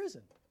 You're in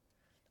prison.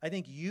 I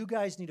think you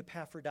guys need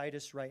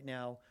Epaphroditus right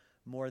now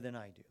more than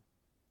I do.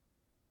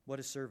 What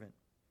a servant.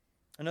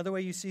 Another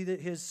way you see that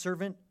his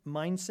servant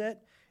mindset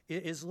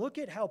is look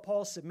at how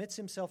Paul submits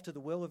himself to the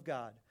will of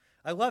God.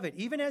 I love it.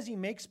 Even as he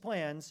makes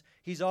plans,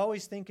 he's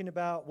always thinking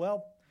about,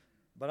 well,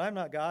 but I'm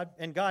not God,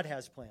 and God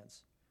has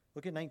plans.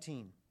 Look at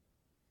 19.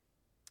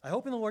 I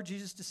hope in the Lord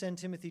Jesus to send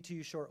Timothy to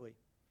you shortly.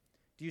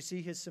 Do you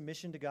see his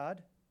submission to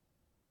God?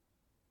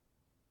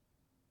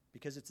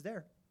 Because it's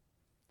there.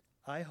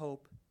 I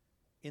hope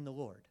in the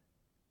Lord.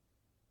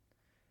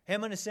 Hey,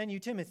 I'm going to send you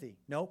Timothy.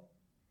 Nope.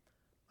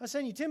 I'll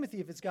send you Timothy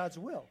if it's God's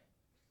will.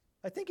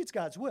 I think it's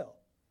God's will.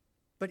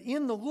 But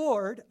in the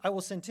Lord, I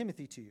will send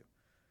Timothy to you.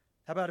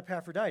 How about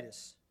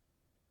Epaphroditus?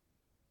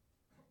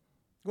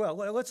 Well,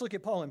 let's look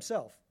at Paul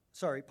himself.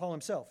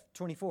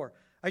 24.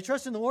 I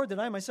trust in the Lord that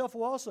I myself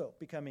will also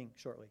be coming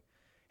shortly.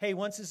 hey,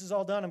 once this is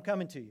all done, I'm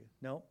coming to you.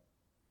 No,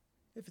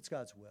 if it's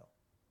God's will.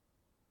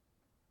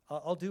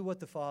 I'll do what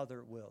the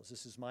Father wills.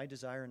 This is my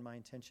desire and my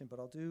intention, but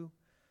I'll do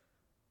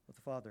what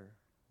the Father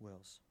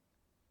wills.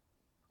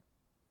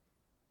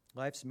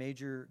 Life's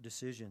major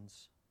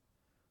decisions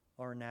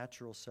are a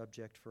natural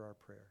subject for our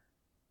prayer.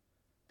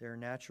 They're a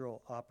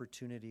natural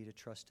opportunity to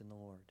trust in the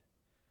Lord.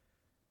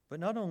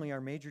 But not only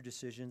our major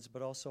decisions,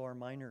 but also our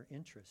minor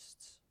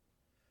interests.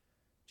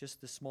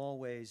 Just the small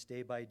ways,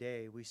 day by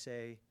day, we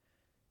say,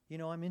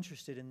 I'm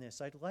interested in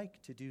this. I'd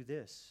like to do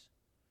this.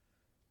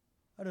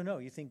 I don't know.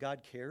 You think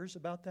God cares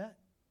about that?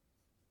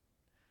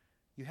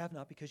 You have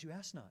not because you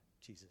ask not,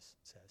 Jesus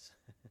says.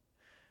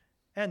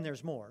 And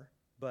there's more,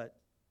 but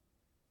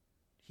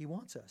he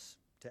wants us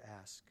to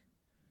ask.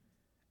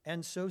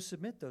 And so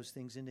submit those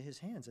things into his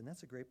hands, and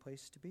that's a great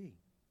place to be.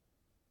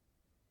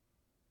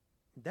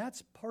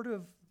 That's part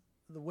of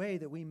the way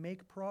that we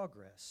make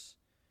progress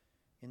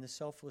in the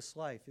selfless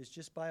life, is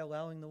just by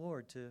allowing the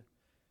Lord to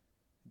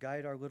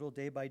guide our little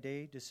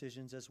day-by-day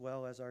decisions as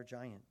well as our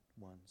giant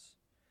ones.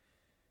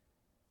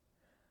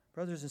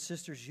 Brothers and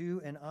sisters,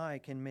 you and I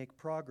can make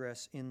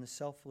progress in the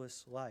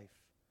selfless life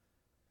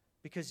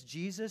because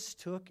Jesus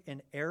took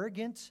an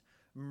arrogant,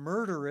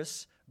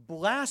 murderous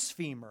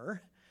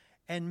blasphemer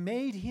and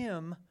made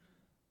him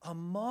a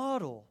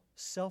model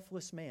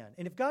selfless man.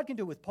 And if God can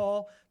do it with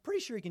Paul, pretty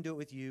sure he can do it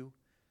with you,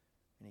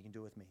 and he can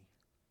do it with me.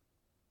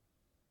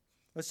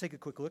 Let's take a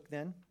quick look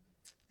then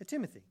at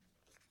Timothy.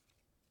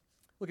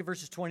 Look at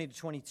verses 20 to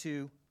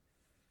 22.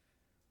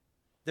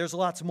 There's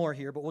lots more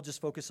here, but we'll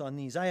just focus on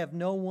these. I have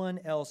no one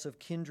else of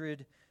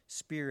kindred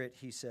spirit,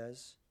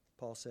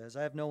 Paul says.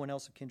 I have no one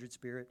else of kindred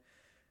spirit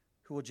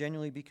who will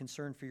genuinely be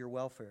concerned for your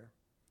welfare.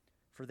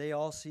 For they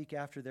all seek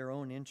after their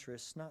own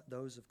interests, not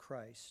those of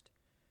Christ.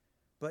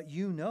 But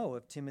you know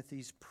of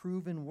Timothy's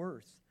proven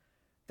worth,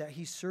 that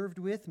he served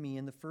with me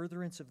in the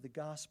furtherance of the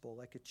gospel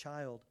like a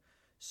child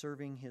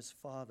serving his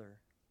father.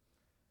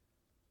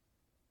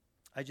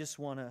 I just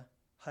want to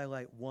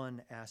highlight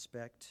one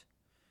aspect,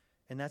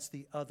 and that's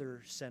the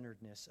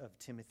other-centeredness of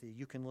Timothy.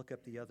 You can look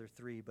up the other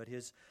three, but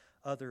his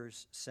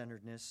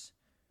others-centeredness.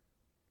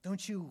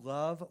 Don't you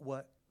love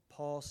what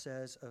Paul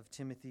says of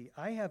Timothy?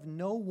 I have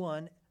no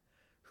one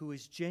who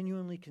is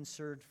genuinely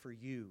concerned for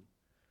you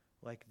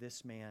like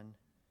this man,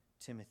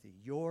 Timothy.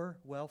 Your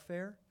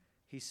welfare,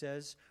 he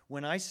says,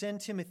 when I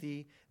send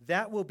Timothy,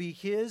 that will be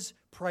his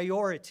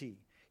priority.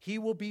 He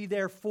will be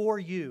there for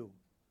you.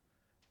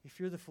 If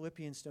you're the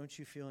Philippians, don't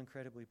you feel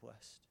incredibly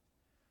blessed?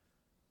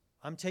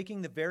 I'm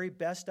taking the very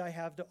best I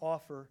have to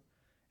offer,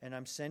 and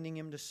I'm sending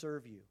him to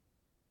serve you.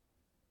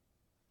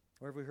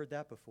 Where have we heard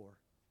that before?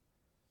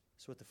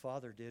 That's what the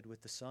Father did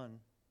with the Son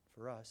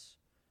for us.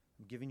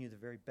 I'm giving you the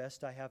very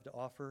best I have to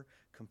offer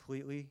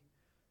completely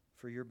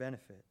for your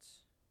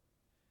benefits.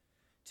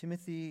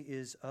 Timothy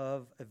is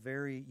of a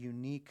very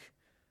unique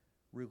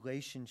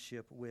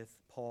relationship with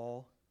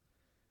Paul.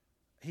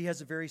 He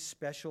has a very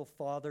special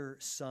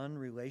father-son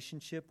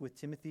relationship with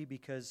Timothy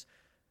because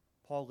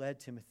Paul led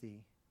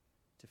Timothy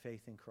to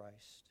faith in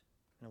Christ.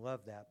 And I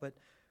love that.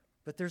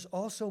 But there's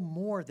also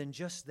more than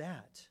just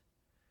that.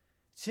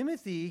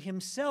 Timothy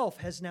himself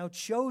has now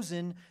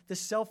chosen the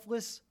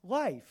selfless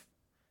life,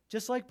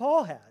 just like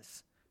Paul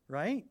has,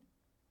 right?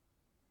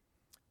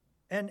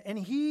 And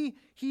he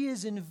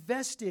is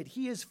invested,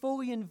 he is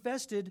fully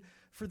invested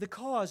for the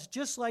cause,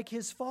 just like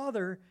his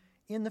father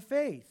in the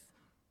faith.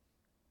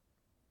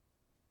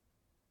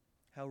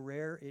 How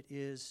rare it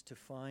is to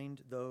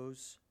find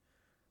those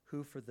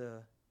who, for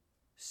the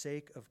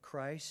sake of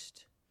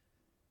Christ,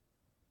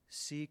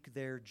 seek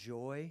their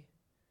joy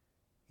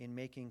in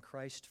making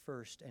Christ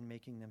first and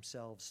making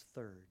themselves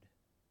third.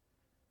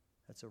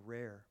 That's a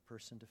rare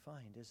person to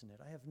find, isn't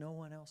it? I have no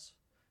one else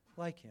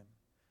like him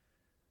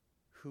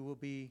who will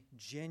be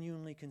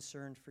genuinely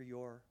concerned for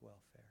your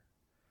welfare.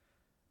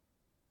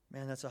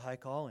 Man, that's a high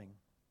calling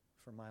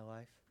for my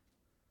life.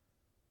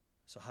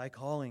 It's a high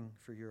calling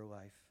for your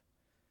life.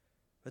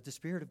 But the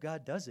Spirit of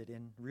God does it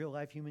in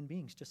real-life human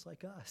beings just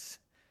like us.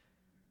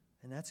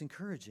 And that's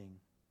encouraging.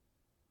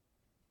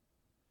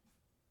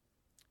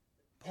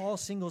 Paul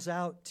singles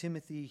out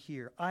Timothy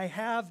here. I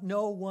have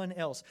no one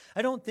else.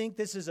 I don't think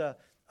this is a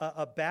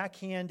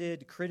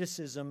backhanded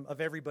criticism of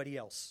everybody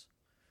else.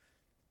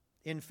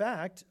 In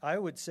fact, I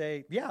would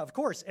say, yeah, of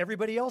course,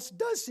 everybody else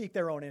does seek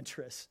their own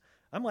interests.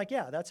 I'm like,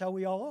 yeah, that's how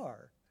we all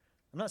are.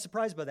 I'm not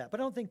surprised by that. But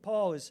I don't think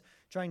Paul is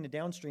trying to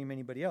downstream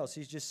anybody else.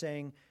 He's just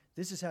saying,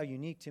 this is how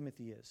unique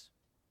Timothy is.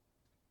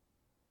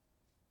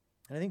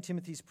 And I think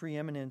Timothy's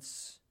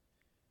preeminence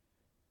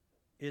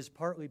is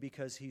partly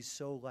because he's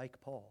so like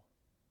Paul.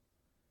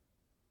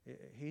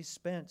 He's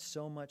spent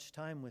so much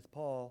time with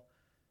Paul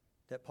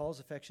that Paul's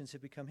affections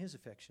have become his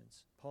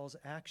affections. Paul's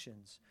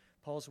actions,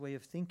 Paul's way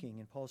of thinking,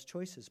 and Paul's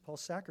choices,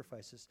 Paul's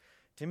sacrifices.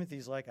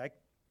 Timothy's like, I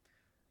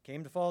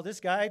came to follow this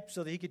guy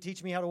so that he could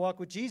teach me how to walk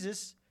with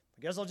Jesus.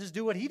 I guess I'll just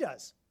do what he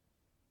does.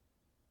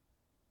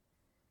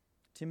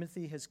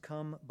 Timothy has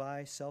come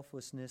by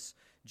selflessness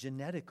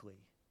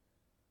genetically,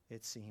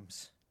 it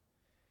seems.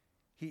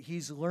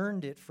 He's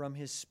learned it from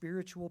his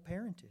spiritual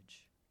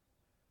parentage.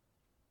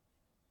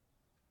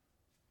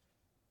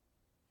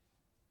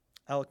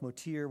 Alec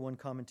Motier, one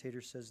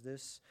commentator, says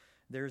this: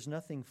 there is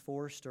nothing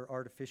forced or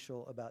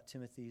artificial about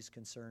Timothy's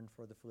concern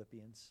for the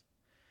Philippians.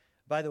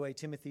 By the way,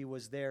 Timothy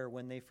was there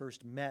when they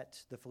first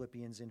met the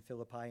Philippians in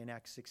Philippi in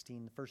Acts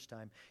 16 the first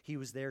time. He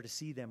was there to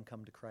see them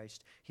come to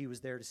Christ. He was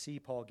there to see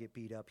Paul get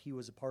beat up. He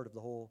was a part of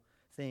the whole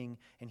thing,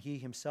 and he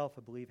himself,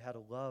 I believe, had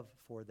a love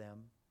for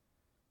them.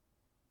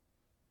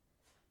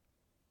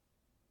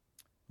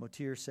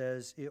 Motier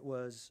says it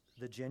was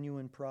the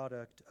genuine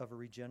product of a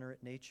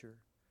regenerate nature.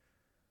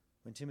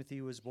 When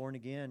Timothy was born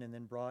again and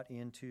then brought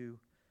into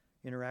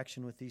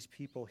interaction with these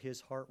people,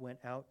 his heart went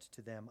out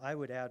to them. I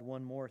would add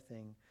one more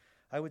thing.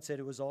 I would say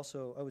it's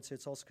also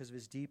because of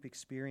his deep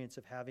experience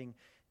of having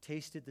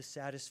tasted the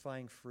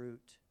satisfying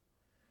fruit.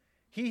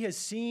 He has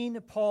seen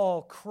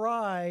Paul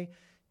cry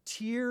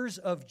tears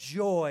of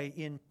joy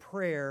in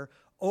prayer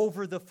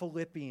over the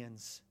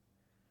Philippians.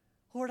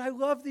 Lord, I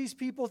love these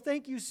people.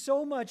 Thank you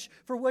so much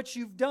for what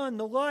you've done,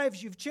 the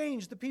lives you've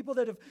changed, the people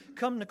that have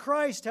come to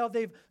Christ, how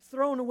they've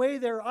thrown away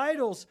their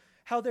idols,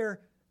 how they're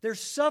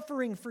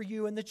suffering for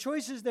you and the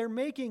choices they're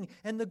making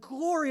and the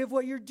glory of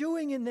what you're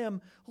doing in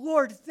them.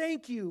 Lord,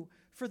 thank you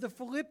for the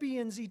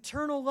Philippians'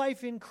 eternal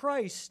life in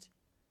Christ.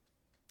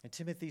 And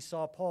Timothy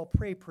saw Paul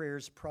pray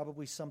prayers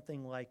probably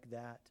something like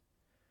that.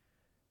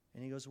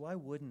 And he goes, why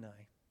wouldn't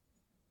I?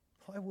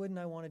 Why wouldn't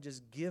I want to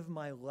just give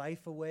my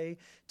life away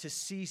to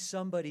see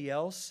somebody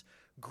else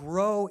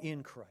grow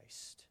in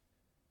Christ?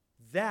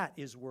 That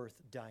is worth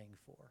dying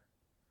for.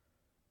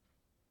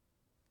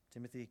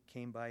 Timothy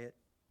came by it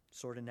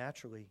sort of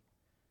naturally,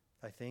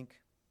 I think.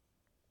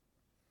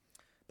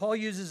 Paul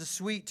uses a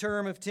sweet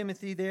term of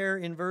Timothy there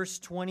in verse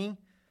 20.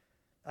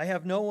 I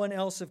have no one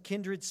else of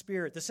kindred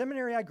spirit. The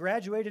seminary I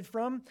graduated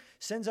from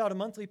sends out a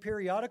monthly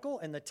periodical,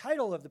 and the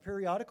title of the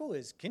periodical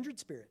is Kindred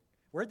Spirit.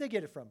 Where'd they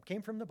get it from?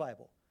 Came from the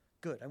Bible.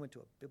 Good, I went to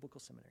a biblical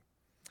seminary.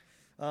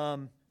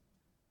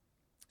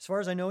 As far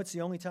as I know, it's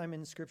the only time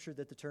in Scripture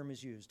that the term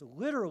is used.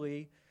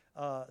 Literally,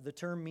 the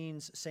term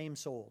means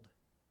same-souled.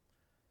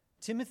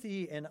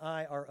 Timothy and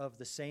I are of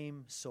the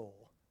same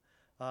soul,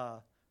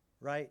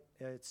 right?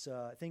 It's,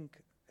 I think,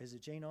 is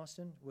it Jane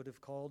Austen would have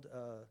called,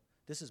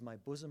 this is my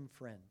bosom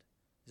friend.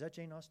 Is that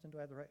Jane Austen? Do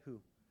I have the right? Who?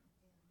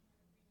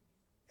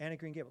 Anna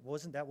Green Gables.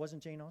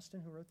 Wasn't Jane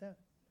Austen who wrote that?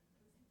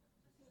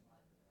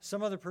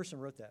 Some other person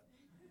wrote that.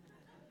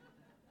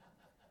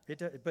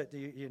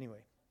 Anyway,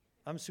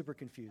 I'm super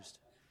confused.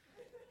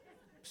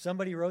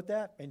 Somebody wrote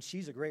that, and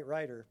she's a great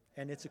writer,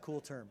 and it's a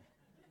cool term.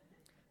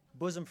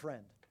 Bosom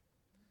friend.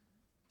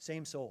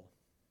 Same soul.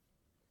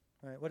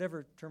 All right,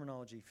 whatever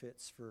terminology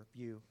fits for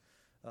you.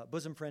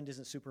 Bosom friend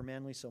isn't super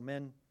manly, so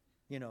men,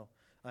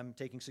 I'm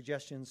taking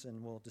suggestions,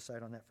 and we'll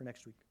decide on that for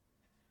next week.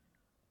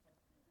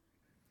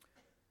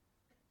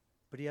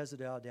 But he has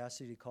the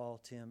audacity to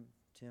call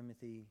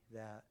Timothy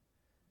that.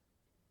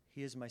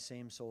 He is my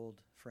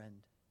same-souled friend.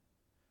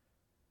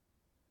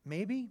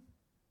 Maybe,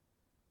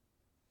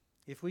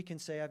 if we can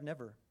say I've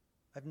never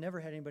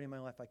had anybody in my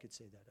life I could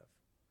say that of.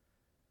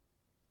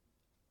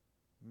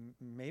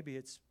 Maybe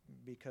it's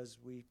because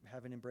we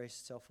haven't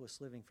embraced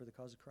selfless living for the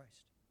cause of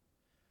Christ.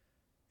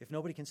 If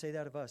nobody can say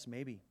that of us,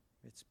 maybe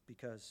it's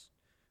because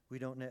we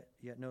don't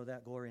yet know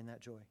that glory and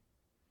that joy.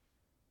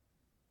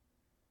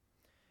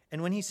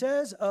 And when he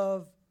says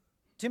of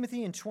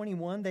Timothy in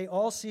 21, they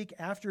all seek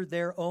after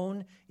their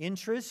own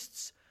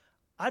interests,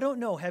 I don't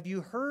know, have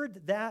you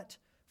heard that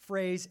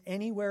phrase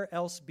anywhere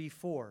else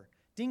before?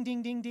 Ding,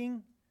 ding, ding,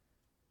 ding.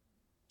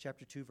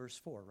 Chapter 2, verse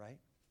 4, right?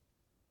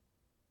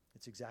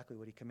 It's exactly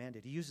what he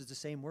commanded. He uses the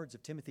same words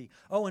of Timothy.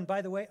 Oh, and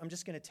by the way, I'm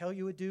just going to tell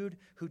you a dude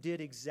who did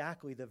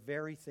exactly the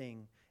very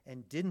thing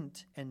and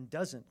didn't and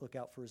doesn't look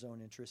out for his own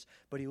interests,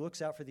 but he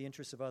looks out for the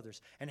interests of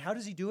others. And how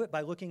does he do it?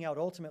 By looking out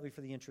ultimately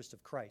for the interest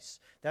of Christ.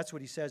 That's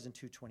what he says in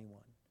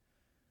 2:21.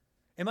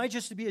 Am I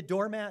just to be a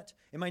doormat?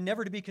 Am I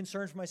never to be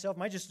concerned for myself?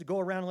 Am I just to go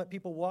around and let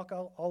people walk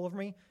all over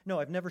me? No,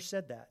 I've never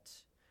said that.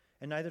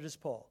 And neither does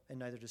Paul, and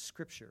neither does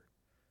Scripture.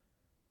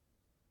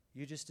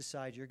 You just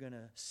decide you're going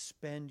to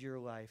spend your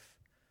life.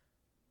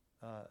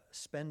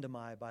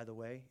 Spendamai, by the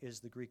way, is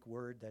the Greek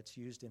word that's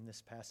used in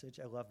this passage.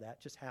 I love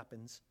that. Just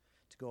happens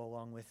to go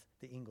along with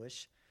the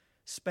English.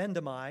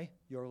 Spendamai,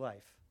 your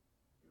life.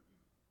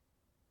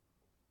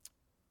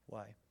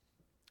 Why?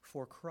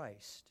 For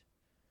Christ.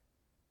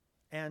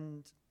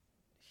 And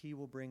he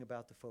will bring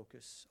about the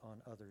focus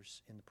on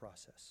others in the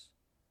process.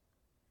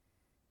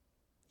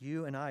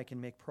 You and I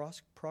can make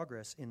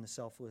progress in the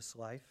selfless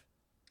life.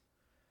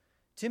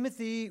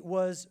 Timothy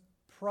was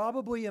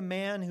probably a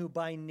man who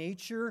by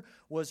nature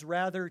was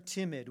rather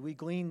timid. We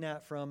glean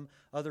that from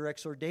other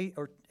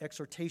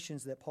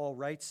exhortations that Paul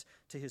writes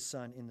to his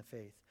son in the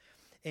faith.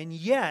 And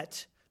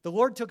yet, the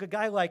Lord took a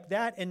guy like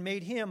that and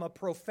made him a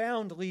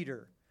profound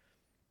leader.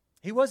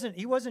 He wasn't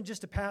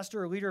just a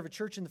pastor or leader of a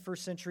church in the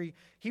first century.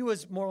 He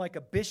was more like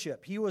a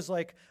bishop. He was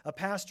like a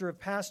pastor of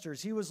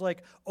pastors. He was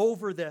like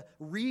over the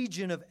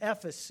region of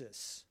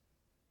Ephesus.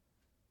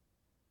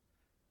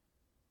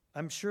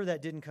 I'm sure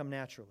that didn't come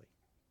naturally.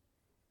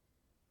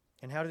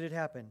 And how did it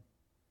happen?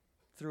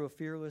 Through a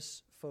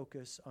fearless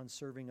focus on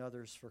serving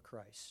others for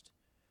Christ.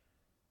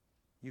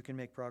 You can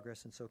make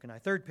progress, and so can I.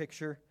 Third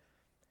picture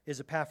is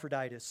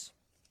Epaphroditus.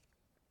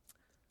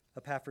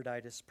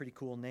 Epaphroditus, pretty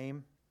cool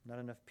name. Not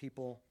enough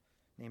people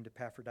named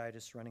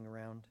Epaphroditus running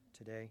around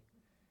today.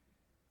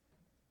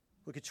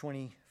 Look at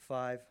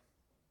 25.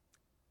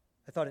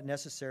 I thought it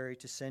necessary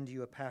to send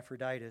you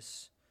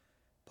Epaphroditus.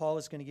 Paul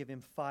is going to give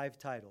him 5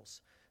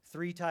 titles.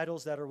 3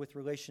 titles that are with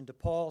relation to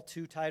Paul,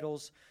 2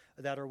 titles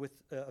that are with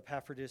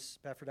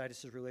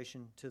Epaphroditus'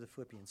 relation to the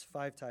Philippians.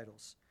 5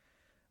 titles.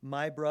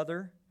 My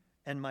brother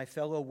and my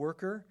fellow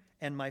worker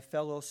and my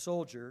fellow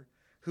soldier,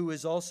 who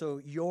is also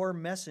your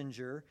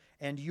messenger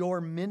and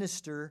your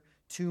minister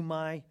to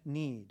my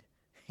need.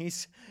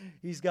 He's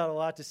got a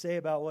lot to say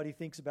about what he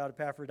thinks about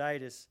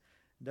Epaphroditus,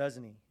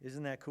 doesn't he?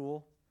 Isn't that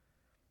cool?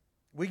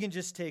 We can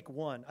just take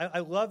one. I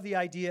love the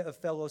idea of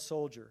fellow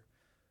soldier.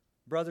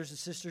 Brothers and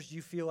sisters, do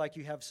you feel like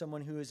you have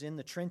someone who is in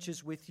the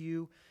trenches with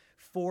you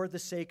for the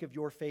sake of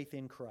your faith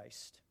in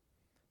Christ?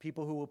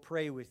 People who will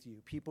pray with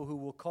you, people who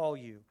will call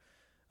you.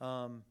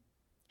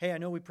 Hey, I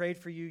know we prayed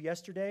for you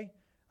yesterday.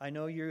 I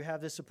know you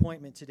have this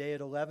appointment today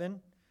at 11.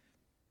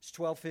 It's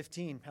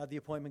 12:15. How'd the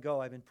appointment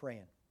go? I've been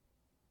praying.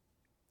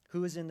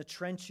 Who is in the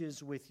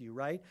trenches with you,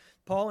 right?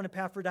 Paul and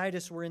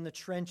Epaphroditus were in the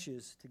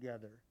trenches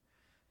together.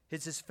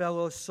 It's his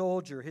fellow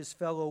soldier, his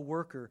fellow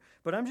worker.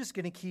 But I'm just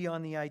going to key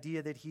on the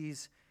idea that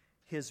he's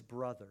his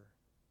brother.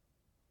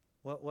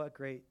 What a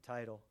great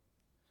title.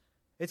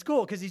 It's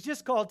cool because he's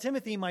just called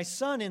Timothy my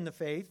son in the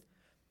faith.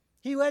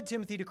 He led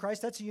Timothy to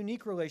Christ. That's a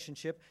unique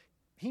relationship.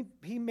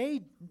 He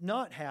may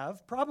not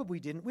have,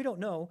 probably didn't, we don't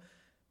know,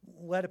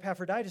 led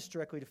Epaphroditus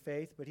directly to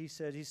faith, but he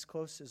said he's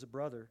close as a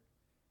brother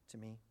to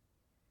me.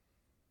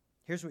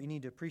 Here's what you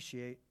need to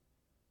appreciate.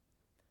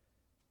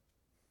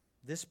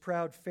 This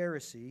proud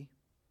Pharisee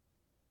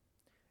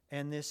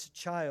and this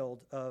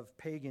child of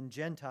pagan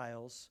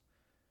Gentiles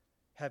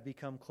have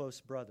become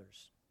close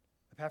brothers.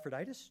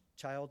 Epaphroditus,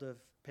 child of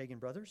pagan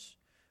brothers.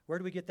 Where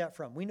do we get that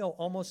from? We know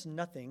almost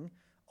nothing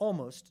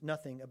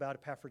about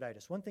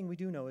Epaphroditus. One thing we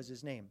do know is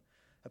his name,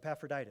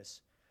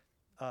 Epaphroditus.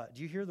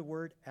 Do you hear the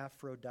word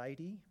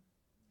Aphrodite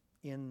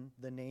in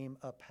the name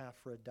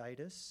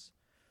Epaphroditus?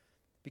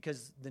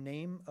 Because the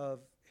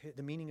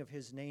meaning of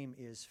his name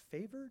is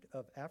favored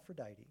of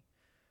Aphrodite.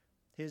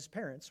 His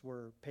parents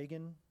were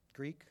pagan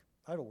Greek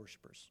idol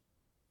worshippers.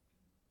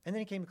 And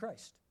then he came to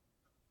Christ.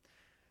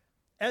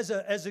 As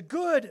a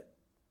good,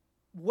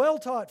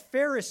 well-taught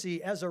Pharisee,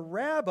 as a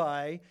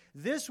rabbi,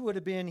 this would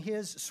have been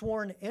his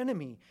sworn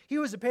enemy. He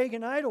was a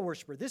pagan idol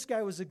worshiper. This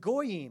guy was a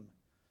goyim,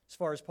 as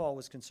far as Paul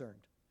was concerned.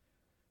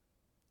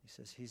 He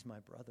says, he's my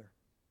brother,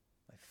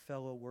 my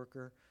fellow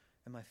worker,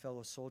 and my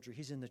fellow soldier.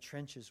 He's in the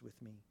trenches with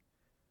me.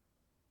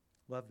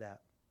 Love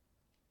that.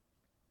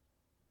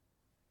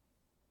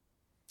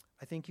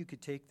 I think you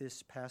could take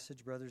this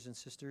passage, brothers and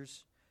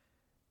sisters,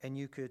 and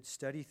you could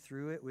study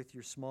through it with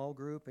your small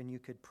group, and you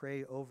could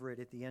pray over it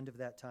at the end of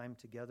that time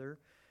together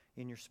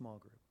in your small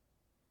group.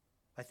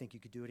 I think you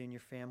could do it in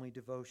your family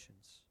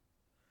devotions.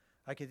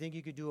 I think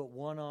you could do it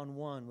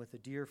one-on-one with a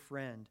dear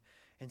friend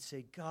and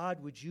say,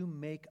 God, would you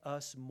make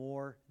us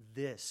more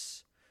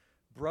this?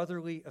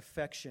 Brotherly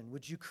affection.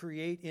 Would you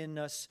create in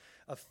us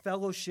a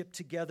fellowship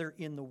together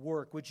in the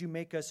work? Would you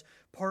make us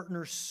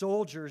partner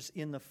soldiers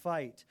in the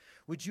fight?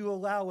 Would you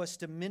allow us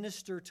to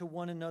minister to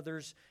one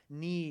another's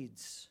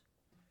needs?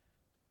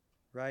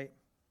 Right?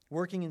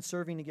 Working and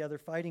serving together,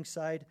 fighting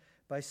side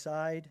by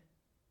side.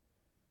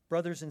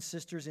 Brothers and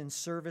sisters in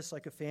service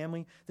like a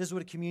family. This is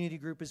what a community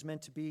group is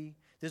meant to be.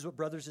 This is what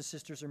brothers and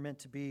sisters are meant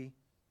to be.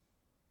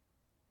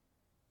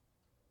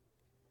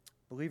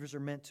 Believers are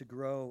meant to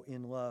grow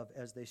in love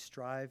as they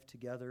strive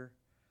together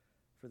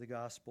for the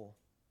gospel.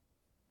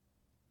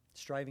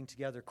 Striving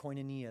together,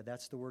 koinonia,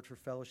 that's the word for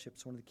fellowship.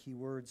 It's one of the key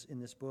words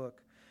in this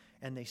book.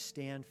 And they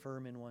stand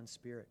firm in one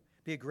spirit.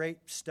 Be a great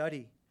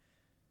study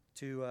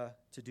to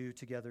do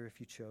together if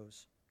you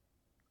chose.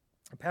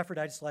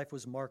 Epaphroditus' life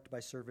was marked by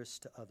service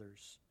to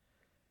others.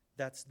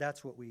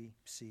 That's what we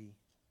see.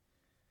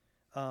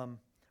 I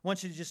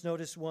want you to just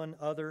notice one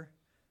other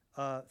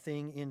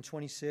thing in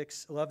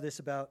 26. I love this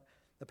about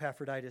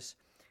Epaphroditus.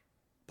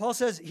 Paul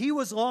says he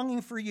was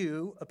longing for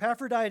you.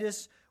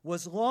 Epaphroditus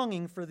was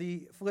longing for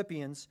the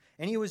Philippians,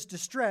 and he was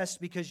distressed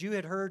because you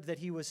had heard that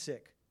he was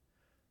sick.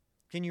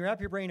 Can you wrap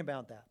your brain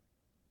about that?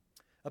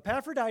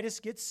 Epaphroditus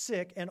gets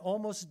sick and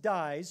almost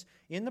dies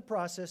in the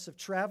process of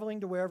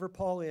traveling to wherever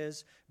Paul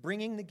is,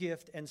 bringing the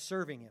gift and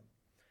serving him.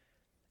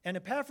 And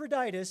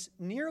Epaphroditus,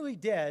 nearly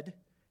dead,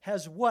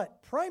 has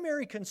what?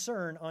 Primary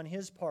concern on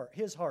his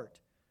heart.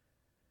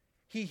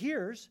 He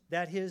hears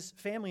that his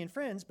family and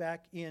friends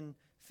back in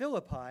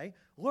Philippi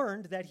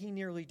learned that he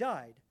nearly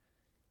died.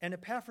 And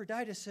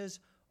Epaphroditus says,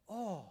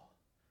 oh,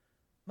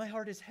 my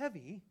heart is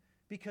heavy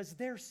because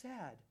they're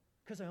sad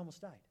because I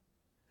almost died.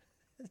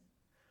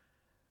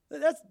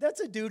 That's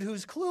a dude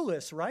who's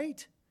clueless,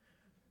 right?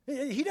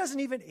 He doesn't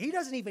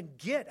even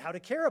get how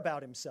to care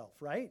about himself,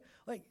 right?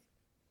 Like,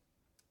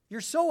 you're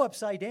so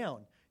upside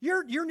down.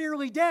 You're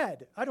nearly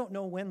dead. I don't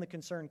know when the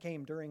concern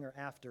came, during or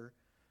after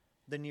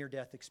the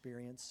near-death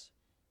experience.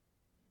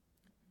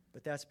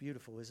 But that's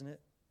beautiful, isn't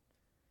it?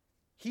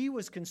 He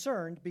was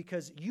concerned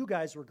because you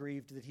guys were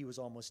grieved that he was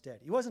almost dead.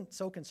 He wasn't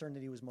so concerned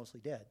that he was mostly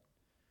dead.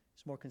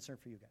 He's more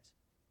concerned for you guys.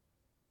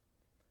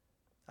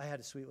 I had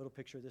a sweet little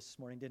picture of this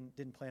morning.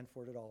 Didn't plan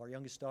for it at all. Our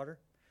youngest daughter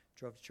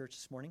drove to church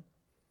this morning.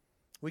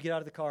 We get out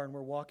of the car and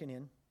we're walking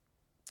in.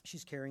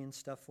 She's carrying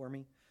stuff for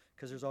me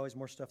because there's always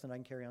more stuff than I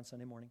can carry on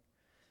Sunday morning.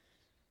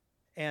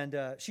 And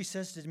she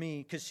says to me,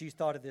 because she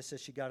thought of this as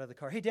she got out of the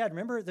car, "Hey, Dad,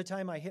 remember the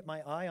time I hit my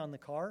eye on the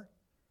car?"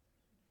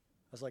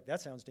 I was like,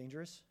 "That sounds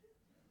dangerous."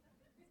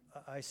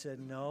 I said,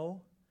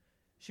 "No."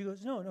 She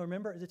goes, no,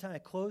 remember the time I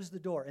closed the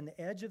door, and the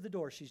edge of the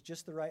door, she's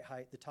just the right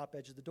height, the top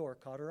edge of the door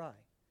caught her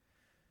eye.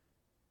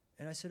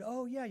 And I said,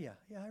 "Oh, yeah,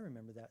 I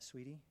remember that,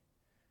 sweetie."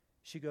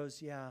 She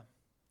goes, "Yeah,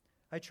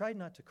 I tried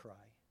not to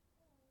cry."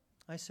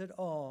 I said,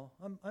 "Oh,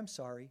 I'm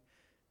sorry."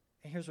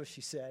 And here's what she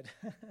said.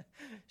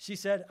 She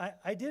said,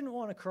 I didn't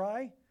want to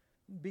cry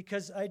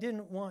because I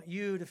didn't want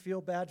you to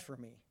feel bad for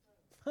me."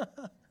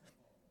 That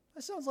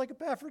sounds like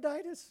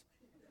Epaphroditus.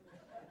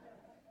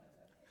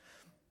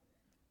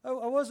 I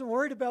wasn't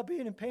worried about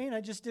being in pain. I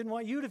just didn't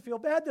want you to feel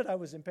bad that I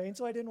was in pain,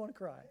 so I didn't want to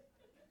cry.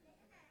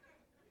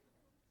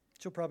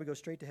 She'll probably go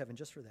straight to heaven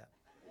just for that.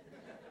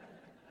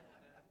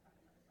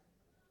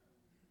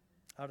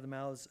 Out of the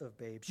mouths of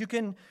babes. You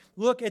can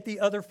look at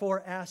the other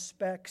four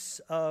aspects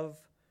of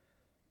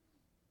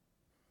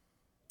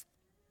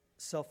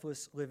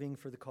selfless living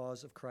for the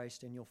cause of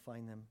Christ, and you'll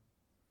find them.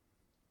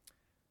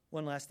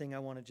 One last thing I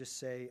want to just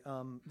say.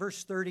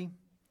 Verse 30.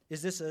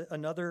 Is this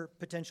another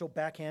potential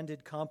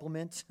backhanded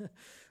compliment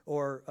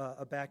or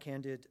a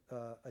backhanded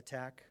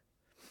attack?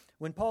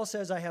 When Paul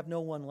says, "I have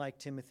no one like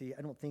Timothy,"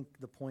 I don't think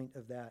the point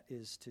of that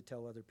is to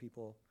tell other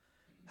people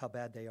how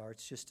bad they are.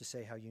 It's just to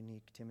say how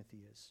unique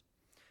Timothy is.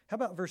 How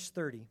about verse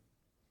 30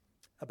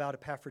 about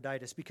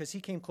Epaphroditus? "Because he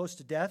came close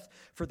to death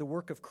for the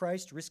work of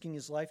Christ, risking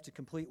his life to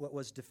complete what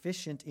was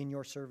deficient in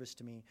your service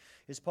to me."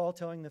 Is Paul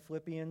telling the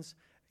Philippians,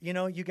 you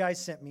know, you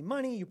guys sent me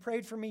money, you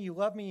prayed for me, you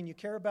love me, and you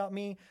care about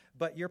me,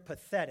 but you're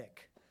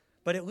pathetic.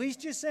 But at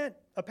least you sent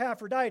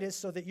Epaphroditus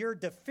so that your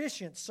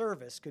deficient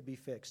service could be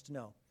fixed.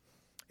 No,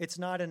 it's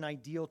not an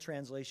ideal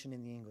translation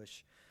in the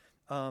English.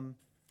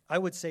 I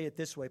would say it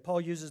this way.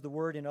 Paul uses the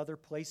word in other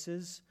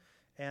places,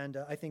 and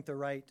I think they're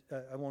right.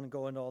 I won't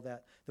go into all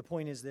that. The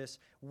point is this: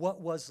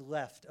 what was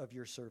left of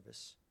your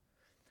service?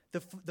 The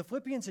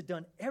Philippians had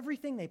done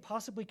everything they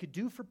possibly could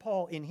do for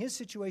Paul in his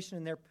situation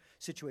and their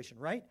situation,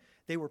 right?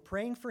 They were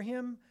praying for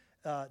him.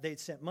 They'd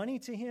sent money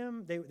to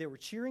him. They were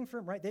cheering for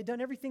him, right? They'd done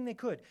everything they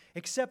could.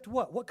 Except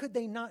what? What could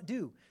they not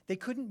do? They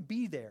couldn't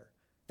be there.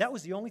 That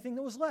was the only thing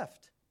that was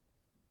left.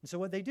 And so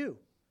what'd they do?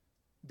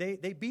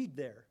 They beed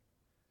there.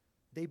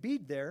 They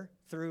beed there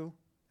through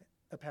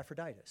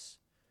Epaphroditus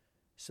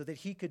so that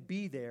he could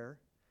be there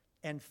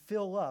and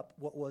fill up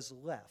what was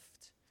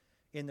left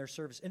in their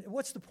service. And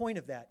what's the point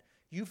of that?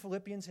 You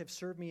Philippians have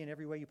served me in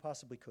every way you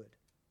possibly could.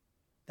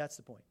 That's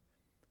the point.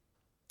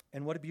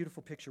 And what a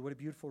beautiful picture. What a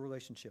beautiful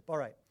relationship. All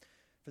right.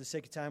 For the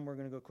sake of time, we're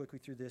going to go quickly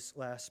through this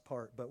last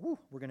part. But we're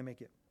going to make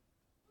it.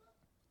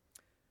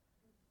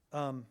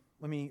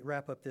 Let me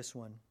wrap up this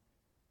one.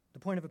 The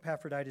point of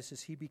Epaphroditus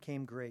is he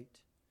became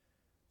great.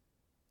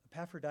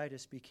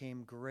 Epaphroditus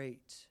became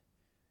great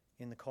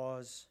in the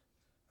cause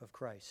of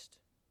Christ.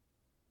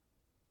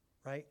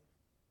 Right?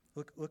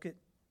 Look at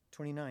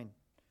 29.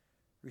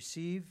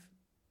 Receive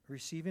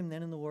him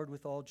then in the Lord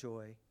with all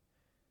joy,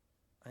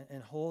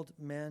 and hold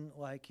men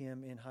like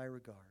him in high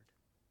regard.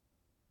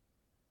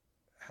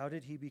 How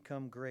did he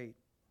become great?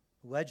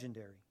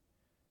 Legendary.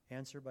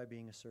 Answer: by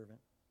being a servant.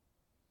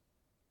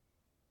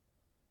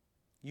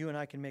 You and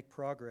I can make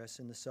progress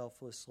in the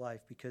selfless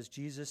life because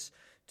Jesus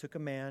took a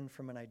man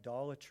from an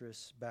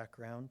idolatrous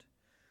background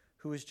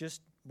who was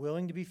just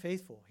willing to be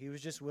faithful. He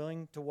was just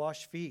willing to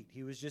wash feet.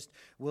 He was just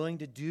willing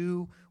to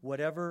do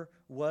whatever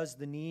was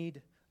the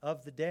need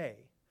of the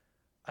day.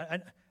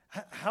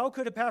 How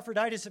could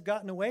Epaphroditus have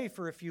gotten away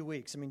for a few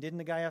weeks? I mean, didn't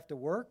the guy have to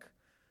work?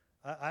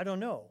 I don't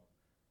know.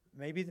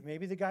 Maybe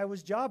the guy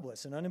was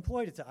jobless and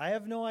unemployed. I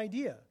have no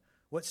idea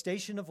what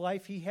station of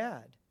life he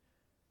had.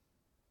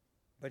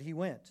 But he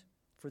went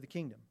for the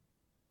kingdom,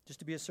 just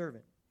to be a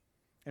servant.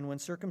 And when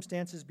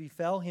circumstances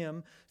befell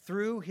him,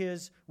 through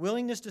his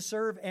willingness to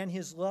serve and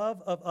his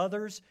love of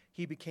others,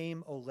 he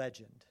became a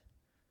legend.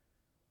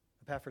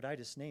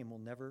 Epaphroditus' name will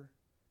never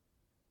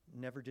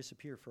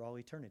disappear for all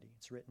eternity.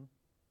 It's written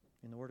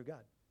in the Word of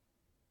God.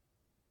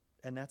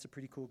 And that's a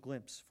pretty cool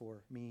glimpse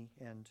for me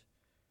and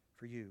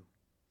for you,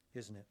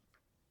 isn't it?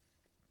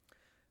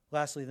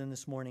 Lastly, then,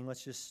 this morning,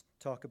 let's just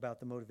talk about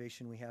the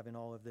motivation we have in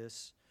all of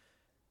this.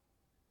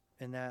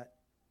 And that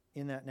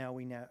in that now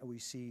we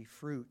see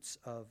fruits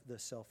of the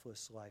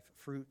selfless life.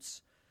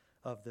 Fruits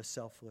of the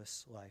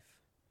selfless life.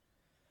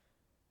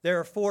 There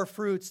are 4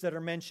 fruits that are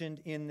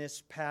mentioned in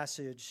this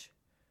passage.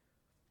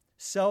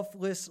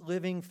 Selfless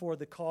living for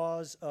the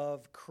cause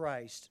of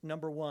Christ.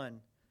 Number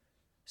 1.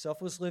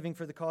 Selfless living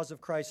for the cause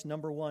of Christ,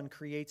 number 1,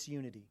 creates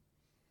unity.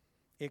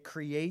 It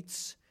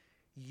creates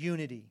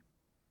unity.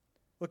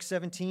 Look,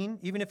 17,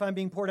 even if I'm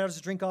being poured out as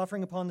a drink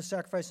offering upon the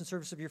sacrifice and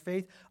service of your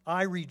faith,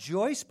 I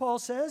rejoice, Paul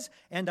says,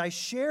 and I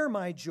share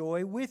my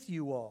joy with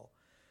you all.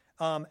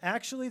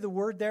 Actually, the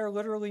word there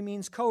literally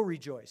means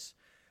co-rejoice.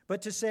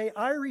 But to say,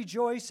 I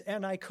rejoice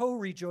and I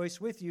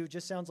co-rejoice with you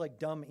just sounds like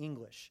dumb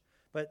English,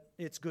 but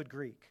it's good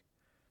Greek.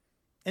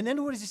 And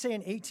then what does he say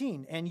in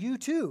 18? And you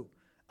too,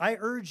 I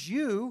urge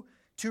you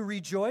to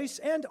rejoice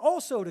and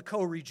also to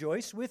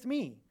co-rejoice with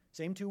me.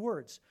 Same two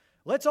words.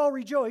 Let's all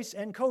rejoice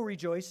and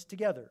co-rejoice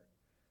together.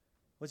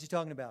 What's he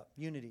talking about?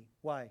 Unity.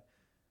 Why?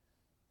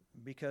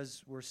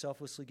 Because we're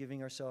selflessly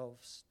giving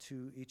ourselves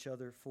to each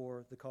other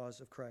for the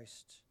cause of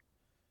Christ.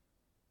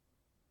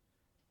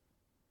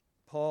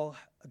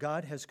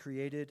 God has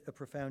created a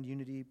profound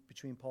unity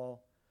between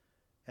Paul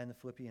and the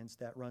Philippians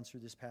that runs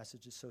through this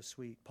passage. It's so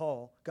sweet.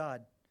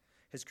 God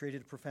has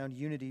created a profound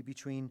unity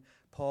between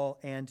Paul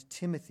and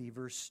Timothy.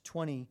 Verse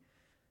 20,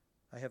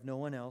 I have no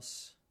one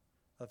else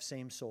of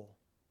same soul.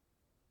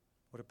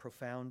 What a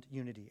profound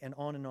unity. And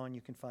on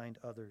you can find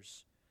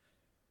others.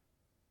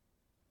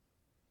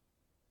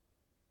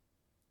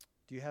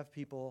 Do you have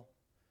people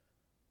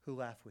who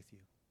laugh with you?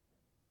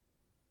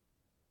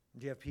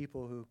 Do you have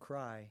people who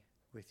cry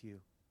with you?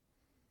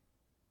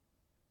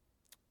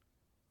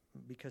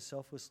 Because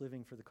selfless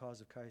living for the cause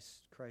of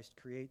Christ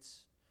creates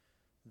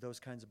those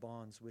kinds of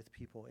bonds with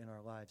people in our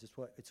lives.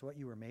 It's what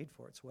you were made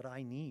for. It's what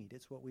I need.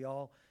 It's what we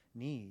all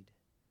need.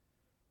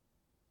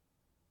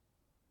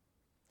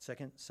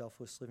 Second,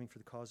 selfless living for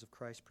the cause of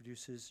Christ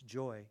produces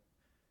joy.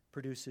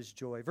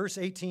 Verse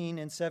 18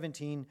 and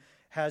 17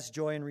 has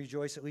joy and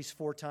rejoice at least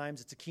 4 times.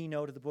 It's a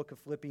keynote of the book of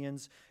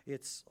Philippians.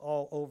 It's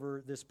all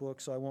over this book,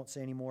 so I won't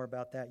say any more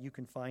about that. You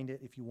can find it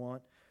if you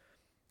want.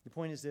 The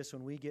point is this: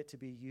 when we get to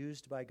be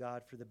used by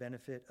God for the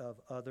benefit of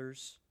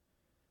others,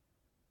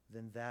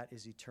 then that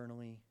is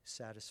eternally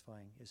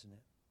satisfying, isn't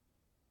it?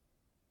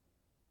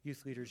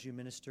 Youth leaders, you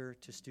minister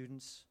to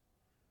students.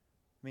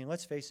 I mean,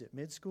 let's face it,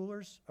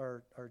 mid-schoolers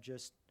are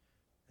just,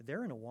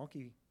 they're in a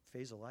wonky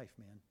phase of life,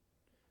 man.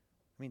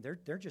 I mean,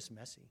 they're just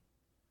messy.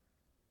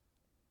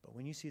 But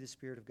when you see the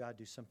Spirit of God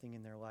do something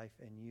in their life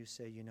and you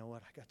say, you know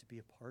what, I got to be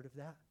a part of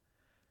that.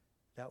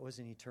 That was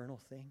an eternal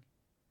thing.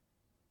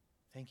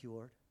 Thank you,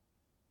 Lord.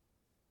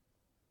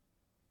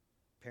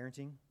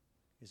 Parenting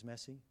is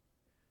messy.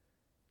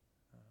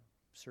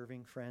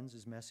 Serving friends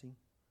is messy.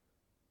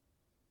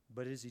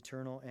 But it is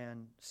eternal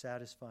and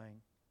satisfying.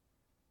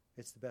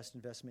 It's the best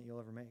investment you'll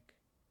ever make.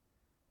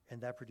 And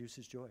that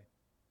produces joy.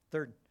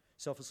 Third,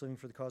 selfless living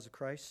for the cause of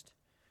Christ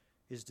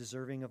is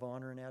deserving of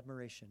honor and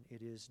admiration.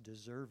 It is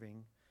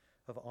deserving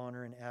of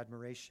honor and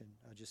admiration.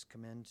 I just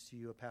commend to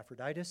you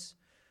Epaphroditus,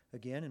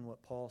 again, and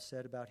what Paul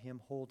said about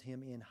him, hold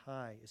him in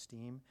high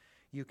esteem.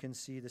 You can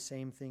see the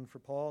same thing for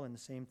Paul and the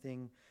same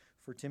thing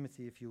for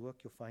Timothy. If you look,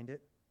 you'll find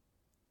it.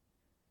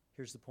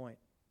 Here's the point.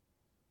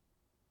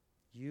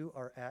 You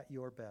are at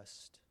your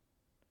best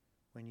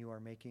when you are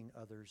making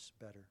others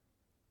better,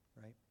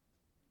 right?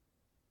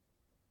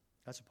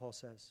 That's what Paul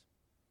says.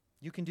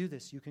 You can do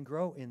this. You can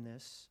grow in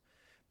this.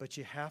 But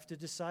you have to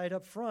decide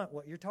up front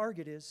what your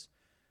target is.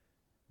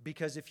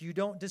 Because if you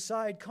don't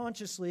decide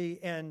consciously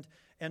and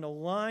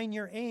align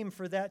your aim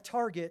for that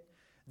target,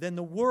 then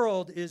the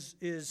world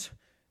is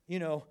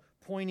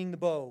pointing the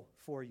bow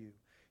for you.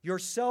 Your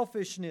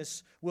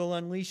selfishness will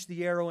unleash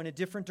the arrow in a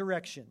different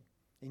direction,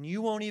 and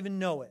you won't even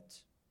know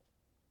it.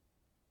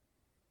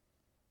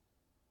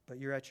 But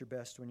you're at your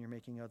best when you're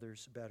making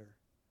others better,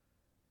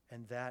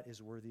 and that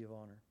is worthy of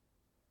honor.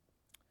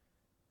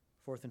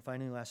 Fourth and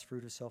finally, last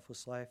fruit of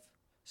selfless life,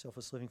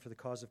 selfless living for the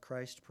cause of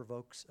Christ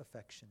provokes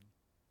affection.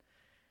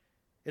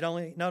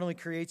 It not only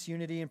creates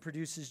unity and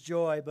produces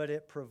joy, but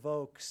it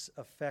provokes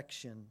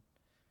affection.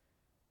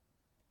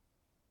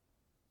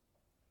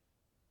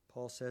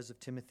 Paul says of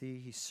Timothy,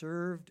 he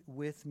served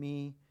with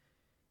me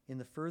in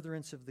the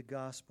furtherance of the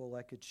gospel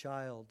like a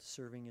child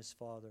serving his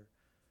father.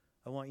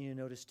 I want you to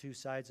notice 2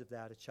 sides of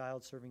that. A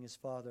child serving his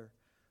father.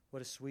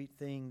 What a sweet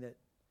thing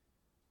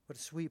what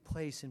a sweet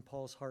place in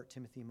Paul's heart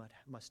Timothy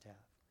must have,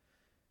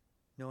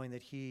 knowing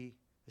that he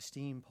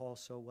esteemed Paul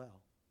so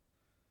well.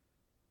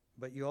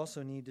 But you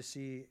also need to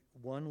see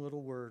one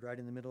little word right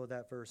in the middle of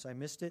that verse. I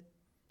missed it.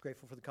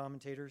 Grateful for the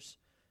commentators.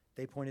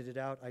 They pointed it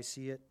out. I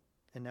see it,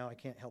 and now I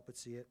can't help but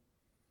see it.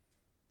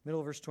 Middle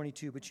of verse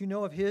 22. But you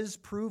know of his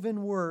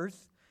proven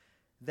worth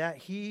that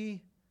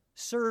he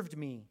served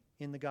me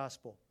in the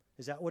gospel.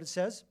 Is that what it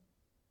says?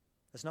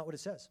 That's not what it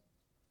says.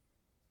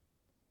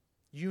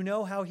 You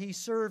know how he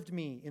served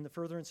me in the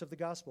furtherance of the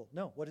gospel.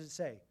 No, what does it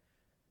say?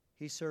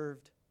 He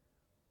served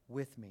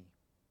with me.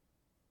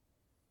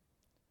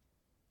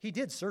 He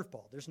did serve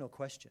Paul, there's no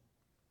question.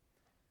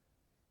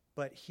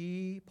 But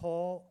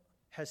Paul,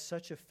 has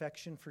such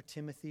affection for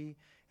Timothy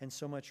and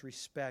so much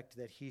respect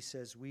that he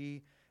says,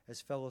 we as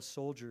fellow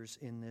soldiers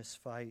in this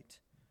fight,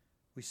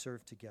 we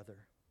serve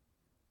together.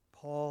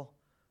 Paul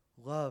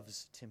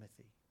loves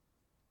Timothy.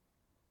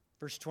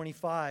 Verse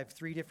 25,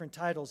 3 different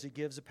titles he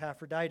gives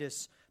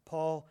Epaphroditus.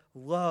 Paul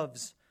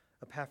loves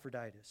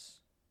Epaphroditus.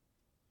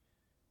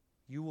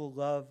 You will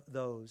love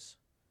those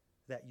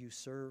that you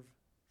serve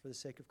for the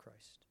sake of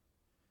Christ.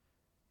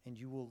 And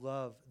you will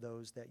love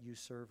those that you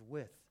serve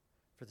with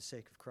for the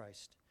sake of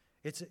Christ.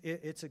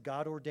 It's a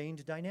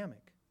God-ordained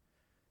dynamic.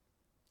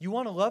 You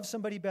want to love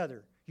somebody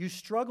better. You're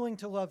struggling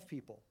to love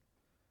people.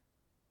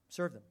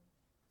 Serve them.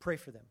 Pray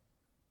for them.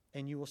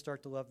 And you will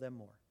start to love them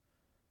more.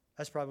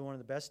 That's probably one of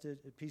the best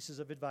pieces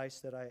of advice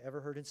that I ever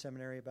heard in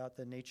seminary about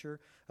the nature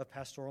of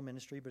pastoral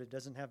ministry, but it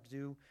doesn't have to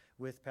do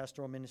with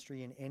pastoral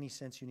ministry in any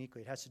sense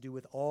uniquely. It has to do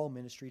with all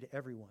ministry to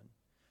everyone,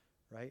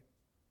 right?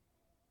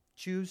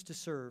 Choose to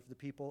serve the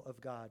people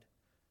of God,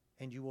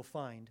 and you will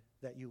find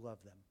that you love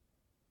them.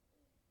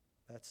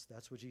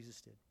 That's what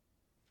Jesus did.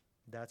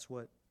 That's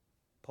what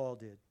Paul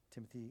did,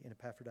 Timothy and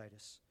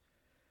Epaphroditus.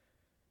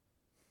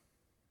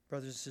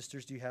 Brothers and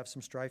sisters, do you have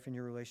some strife in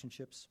your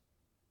relationships?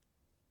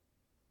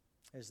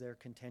 Is there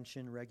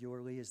contention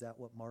regularly? Is that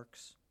what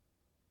marks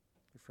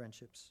your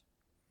friendships?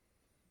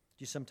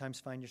 Do you sometimes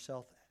find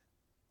yourself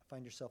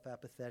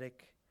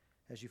apathetic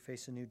as you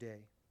face a new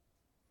day?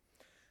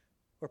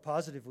 Or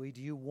positively,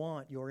 do you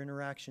want your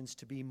interactions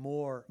to be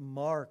more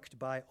marked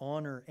by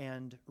honor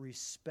and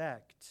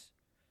respect?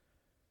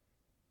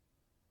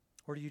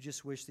 Or do you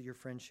just wish that your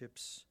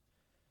friendships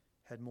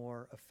had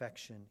more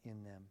affection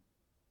in them?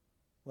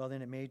 Well,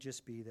 then it may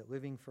just be that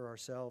living for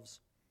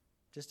ourselves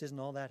just isn't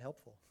all that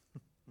helpful.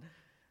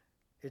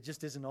 It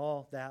just isn't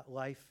all that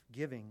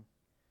life-giving.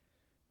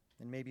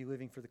 And maybe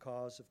living for the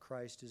cause of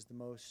Christ is the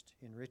most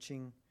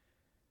enriching,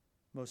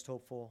 most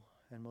hopeful,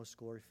 and most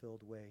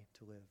glory-filled way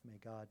to live. May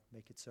God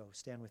make it so.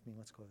 Stand with me.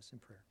 Let's close in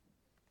prayer.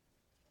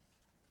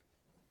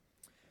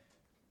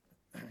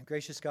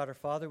 Gracious God, our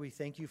Father, we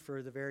thank you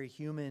for the very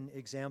human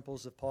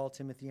examples of Paul,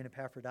 Timothy, and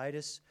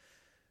Epaphroditus,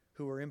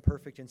 who were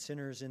imperfect and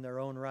sinners in their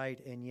own right,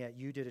 and yet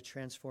you did a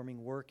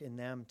transforming work in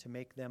them to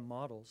make them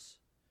models.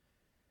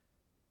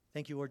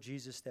 Thank you, Lord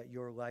Jesus, that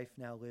your life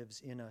now lives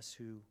in us,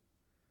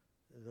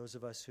 those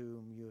of us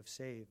whom you have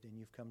saved, and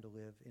you've come to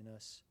live in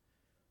us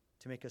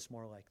to make us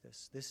more like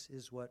this. This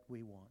is what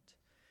we want.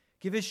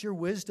 Give us your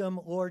wisdom,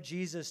 Lord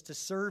Jesus, to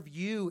serve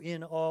you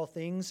in all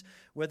things,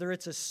 whether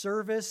it's a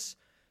service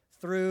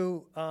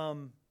through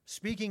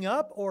speaking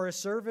up or a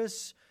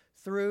service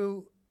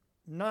through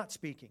not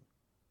speaking.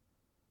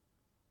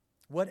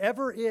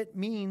 Whatever it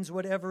means,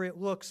 whatever it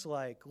looks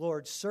like,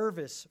 Lord,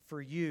 service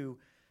for you,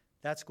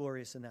 that's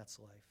glorious and that's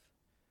life.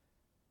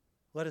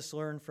 Let us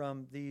learn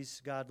from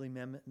these godly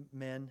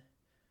men.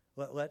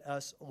 Let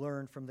us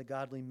learn from the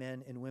godly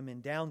men and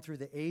women down through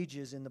the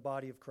ages in the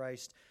body of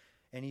Christ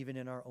and even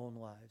in our own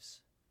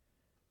lives.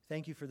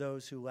 Thank you for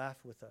those who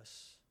laugh with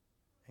us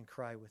and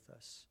cry with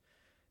us.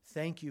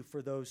 Thank you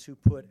for those who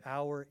put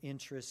our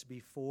interests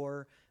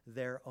before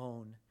their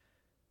own.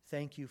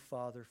 Thank you,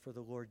 Father, for the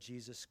Lord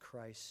Jesus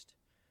Christ,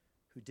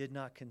 who did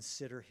not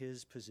consider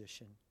his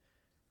position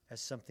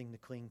as something to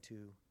cling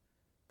to,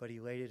 but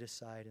he laid it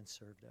aside and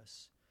served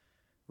us.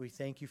 We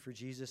thank you for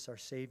Jesus, our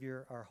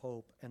Savior, our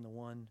hope, and the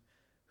one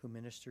who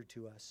ministered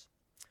to us.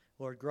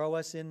 Lord, grow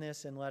us in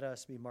this and let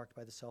us be marked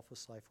by the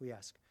selfless life, we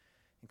ask.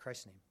 In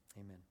Christ's name,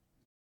 amen.